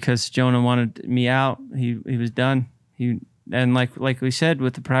down because Jonah wanted me out. He was done. And like we said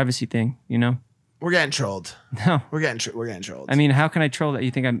with the privacy thing, We're getting trolled. No. We're getting trolled. How can I troll that?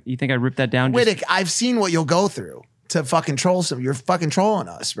 You think I ripped that down? Wittek, I've seen what you'll go through to fucking troll some. You're fucking trolling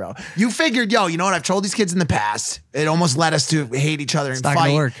us, bro. You figured, you know what? I've trolled these kids in the past. It almost led us to hate each other and not fight.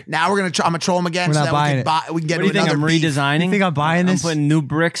 gonna work. Now I'm gonna troll them again. We're so not that buying we can get What do you think? I'm beef. redesigning? You think I'm buying this? I'm putting new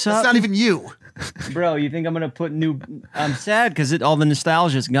bricks up? It's not even you. Bro, you think I'm going to put new... I'm sad because all the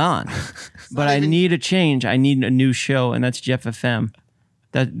nostalgia's gone. But I need a change. I need a new show, and that's Jeff FM.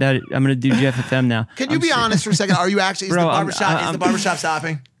 That I'm going to do Jeff FM now. Can you be honest for a second? Are you actually... Is Bro, the barbershop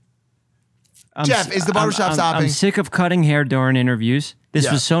stopping? Jeff, is the barbershop stopping? I'm sick of cutting hair during interviews. This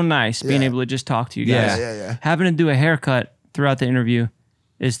Yeah. was so nice, being Yeah. able to just talk to you guys. Yeah. Having to do a haircut throughout the interview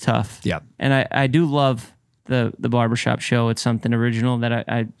is tough. Yep. And I do love the barbershop show. It's something original that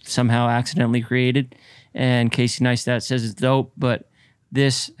I somehow accidentally created. And Casey Neistat says it's dope, but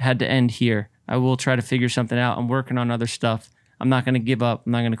this had to end here. I will try to figure something out. I'm working on other stuff. I'm not going to give up.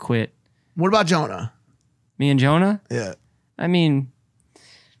 I'm not going to quit. What about Jonah? Me and Jonah? Yeah.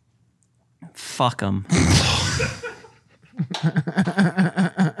 Fuck them.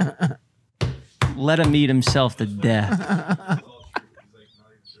 let him eat himself to death.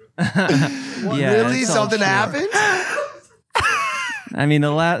 Really? Something happened? I mean,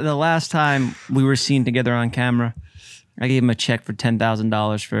 the last time we were seen together on camera, I gave him a check for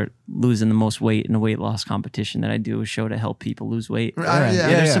 $10,000 for losing the most weight in a weight loss competition that I do, a show to help people lose weight.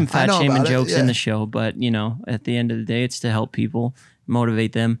 There's some fat shaming jokes in the show, but you know, at the end of the day, it's to help people,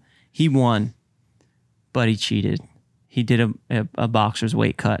 motivate them. He won, but he cheated. He did a boxer's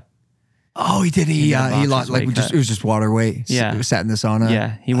weight cut. Oh, he did. He lost like it was just water weight. Yeah, it was sat in the sauna.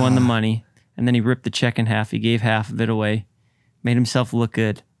 Yeah, he won the money, and then he ripped the check in half. He gave half of it away, made himself look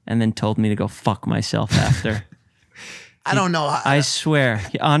good, and then told me to go fuck myself after. I don't know. I swear,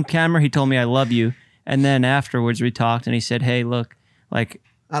 on camera, he told me I love you, and then afterwards we talked, and he said, "Hey, look, like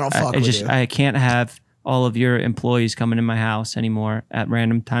I don't fuck with you. I can't have all of your employees coming in my house anymore at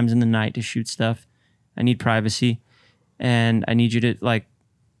random times in the night to shoot stuff. I need privacy, and I need you to like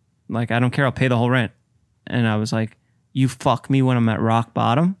I don't care. I'll pay the whole rent." And I was like, "You fuck me when I'm at rock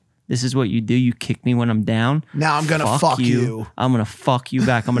bottom. This is what you do. You kick me when I'm down. Now I'm gonna fuck you. I'm gonna fuck you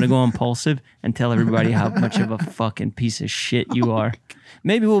back. I'm gonna go Impaulsive and tell everybody how much of a fucking piece of shit you are.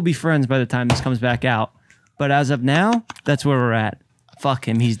 Maybe we'll be friends by the time this comes back out. But as of now, that's where we're at. Fuck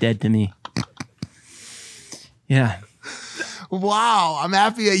him. He's dead to me." Yeah. Wow. I'm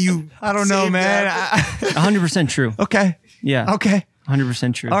happy that you. I don't know, man. 100% true. Okay. Yeah. Okay.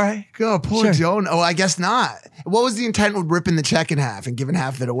 100% true. All right. Go, poor Jonah. Oh, I guess not. What was the intent with ripping the check in half and giving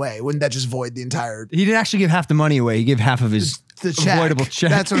half of it away? Wouldn't that just void the entire... He didn't actually give half the money away. He gave half of his the check. avoidable check.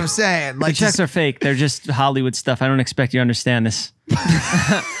 That's what I'm saying. Like, the checks are fake. They're just Hollywood stuff. I don't expect you to understand this.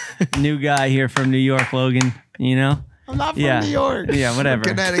 New guy here from New York, Logan. You know? I'm not from New York. Yeah, whatever.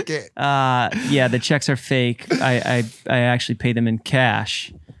 From Connecticut. Yeah, the checks are fake. I actually paid them in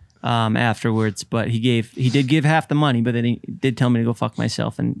cash afterwards, but he did give half the money, but then he did tell me to go fuck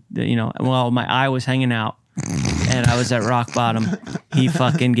myself. And you know, while my eye was hanging out and I was at rock bottom, he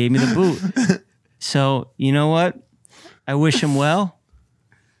fucking gave me the boot. So you know what? I wish him well.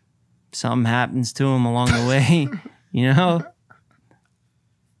 Something happens to him along the way, you know.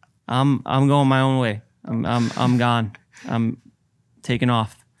 I'm going my own way. I'm gone. I'm taking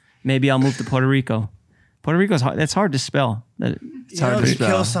off. Maybe I'll move to Puerto Rico. Puerto Rico's hard. That's hard to spell. It's hard to if you spell.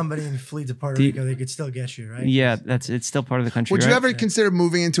 kill somebody and flee to Puerto Rico, they could still get you, right? Yeah, it's still part of the country. Would you right? ever consider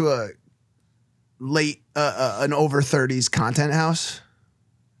moving into a late, an over 30s content house?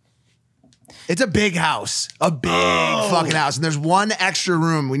 It's a big house, a big fucking house, and there's one extra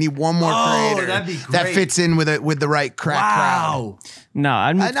room. We need one more creator that'd be great. that fits in with the right crowd. No,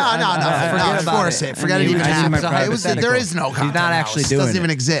 I'd move Forget force it. Forget it even happened. There is no content. He's not actually doing it. Doesn't even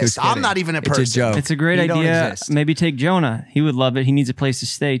exist. I'm not even a person. It's a joke. It's a great idea. Maybe take Jonah. He would love it. He needs a place to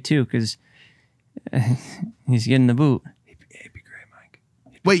stay too because he's getting the boot. It'd be great, Mike.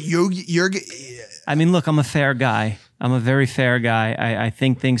 Wait, you're. I mean, look, I'm a fair guy. I'm a very fair guy. I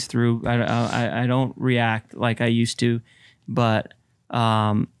think things through. I don't react like I used to, but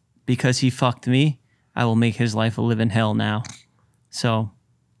because he fucked me, I will make his life a living hell now. So,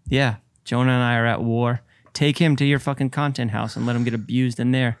 yeah, Jonah and I are at war. Take him to your fucking content house and let him get abused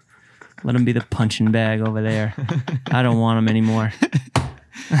in there. Let him be the punching bag over there. I don't want him anymore.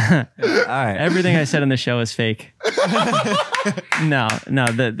 All right. Everything I said on the show is fake. No,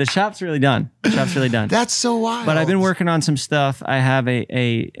 the shop's really done. The shop's really done. That's so wild. But I've been working on some stuff. I have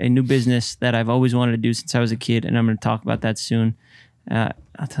a new business that I've always wanted to do since I was a kid, and I'm going to talk about that soon.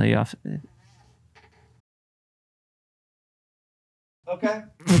 I'll tell you off. Okay.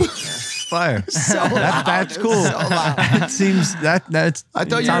 Fire. So loud. That's cool. So loud. It seems that's I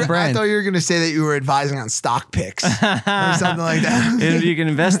thought you were going to say that you were advising on stock picks or something like that. If you can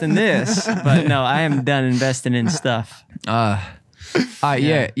invest in this, but no, I am done investing in stuff. Yeah.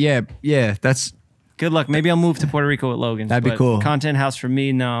 That's Good luck. Maybe I'll move to Puerto Rico with Logan. That'd be cool. Content house for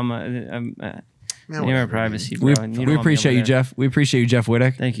me. No, I'm your privacy, bro. we appreciate you, Jeff. We appreciate you, Jeff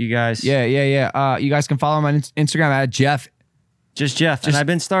Wittek. Thank you, guys. Yeah. You guys can follow him on Instagram at Jeff. Just Jeff. And I've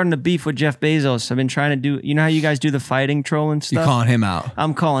been starting to beef with Jeff Bezos. I've been trying to do, you know how you guys do the fighting trolling stuff? You're calling him out.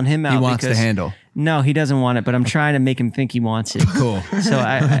 I'm calling him out. He wants the handle. No, he doesn't want it, but I'm trying to make him think he wants it. Cool. So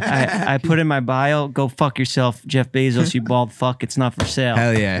I put in my bio, go fuck yourself, Jeff Bezos, you bald fuck. It's not for sale.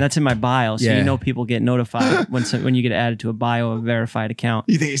 Hell yeah. That's in my bio. So Yeah. you know people get notified when you get added to a bio, a verified account.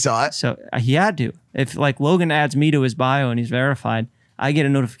 You think he saw it? So he had to. If like Logan adds me to his bio and he's verified, I get a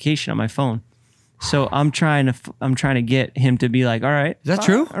notification on my phone. So I'm trying to get him to be like, all right. Is that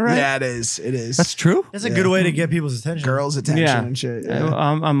true? All right. Yeah, it is. It is. That's true? That's a good way to get people's attention. Girls' attention Yeah. and shit. Yeah.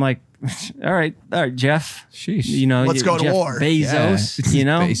 I'm like, all right, Jeff. Sheesh. You know, Let's go to Jeff war. Bezos. Yeah. You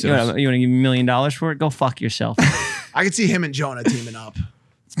know, Bezos. you want to give me $1 million for it? Go fuck yourself. I could see him and Jonah teaming up.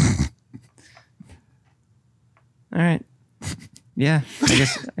 All right. Yeah, I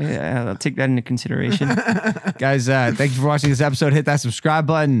guess I'll take that into consideration. Guys, thank you for watching this episode. Hit that subscribe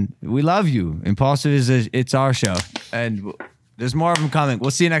button. We love you. Impaulsive it's our show. And there's more of them coming.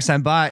 We'll see you next time. Bye.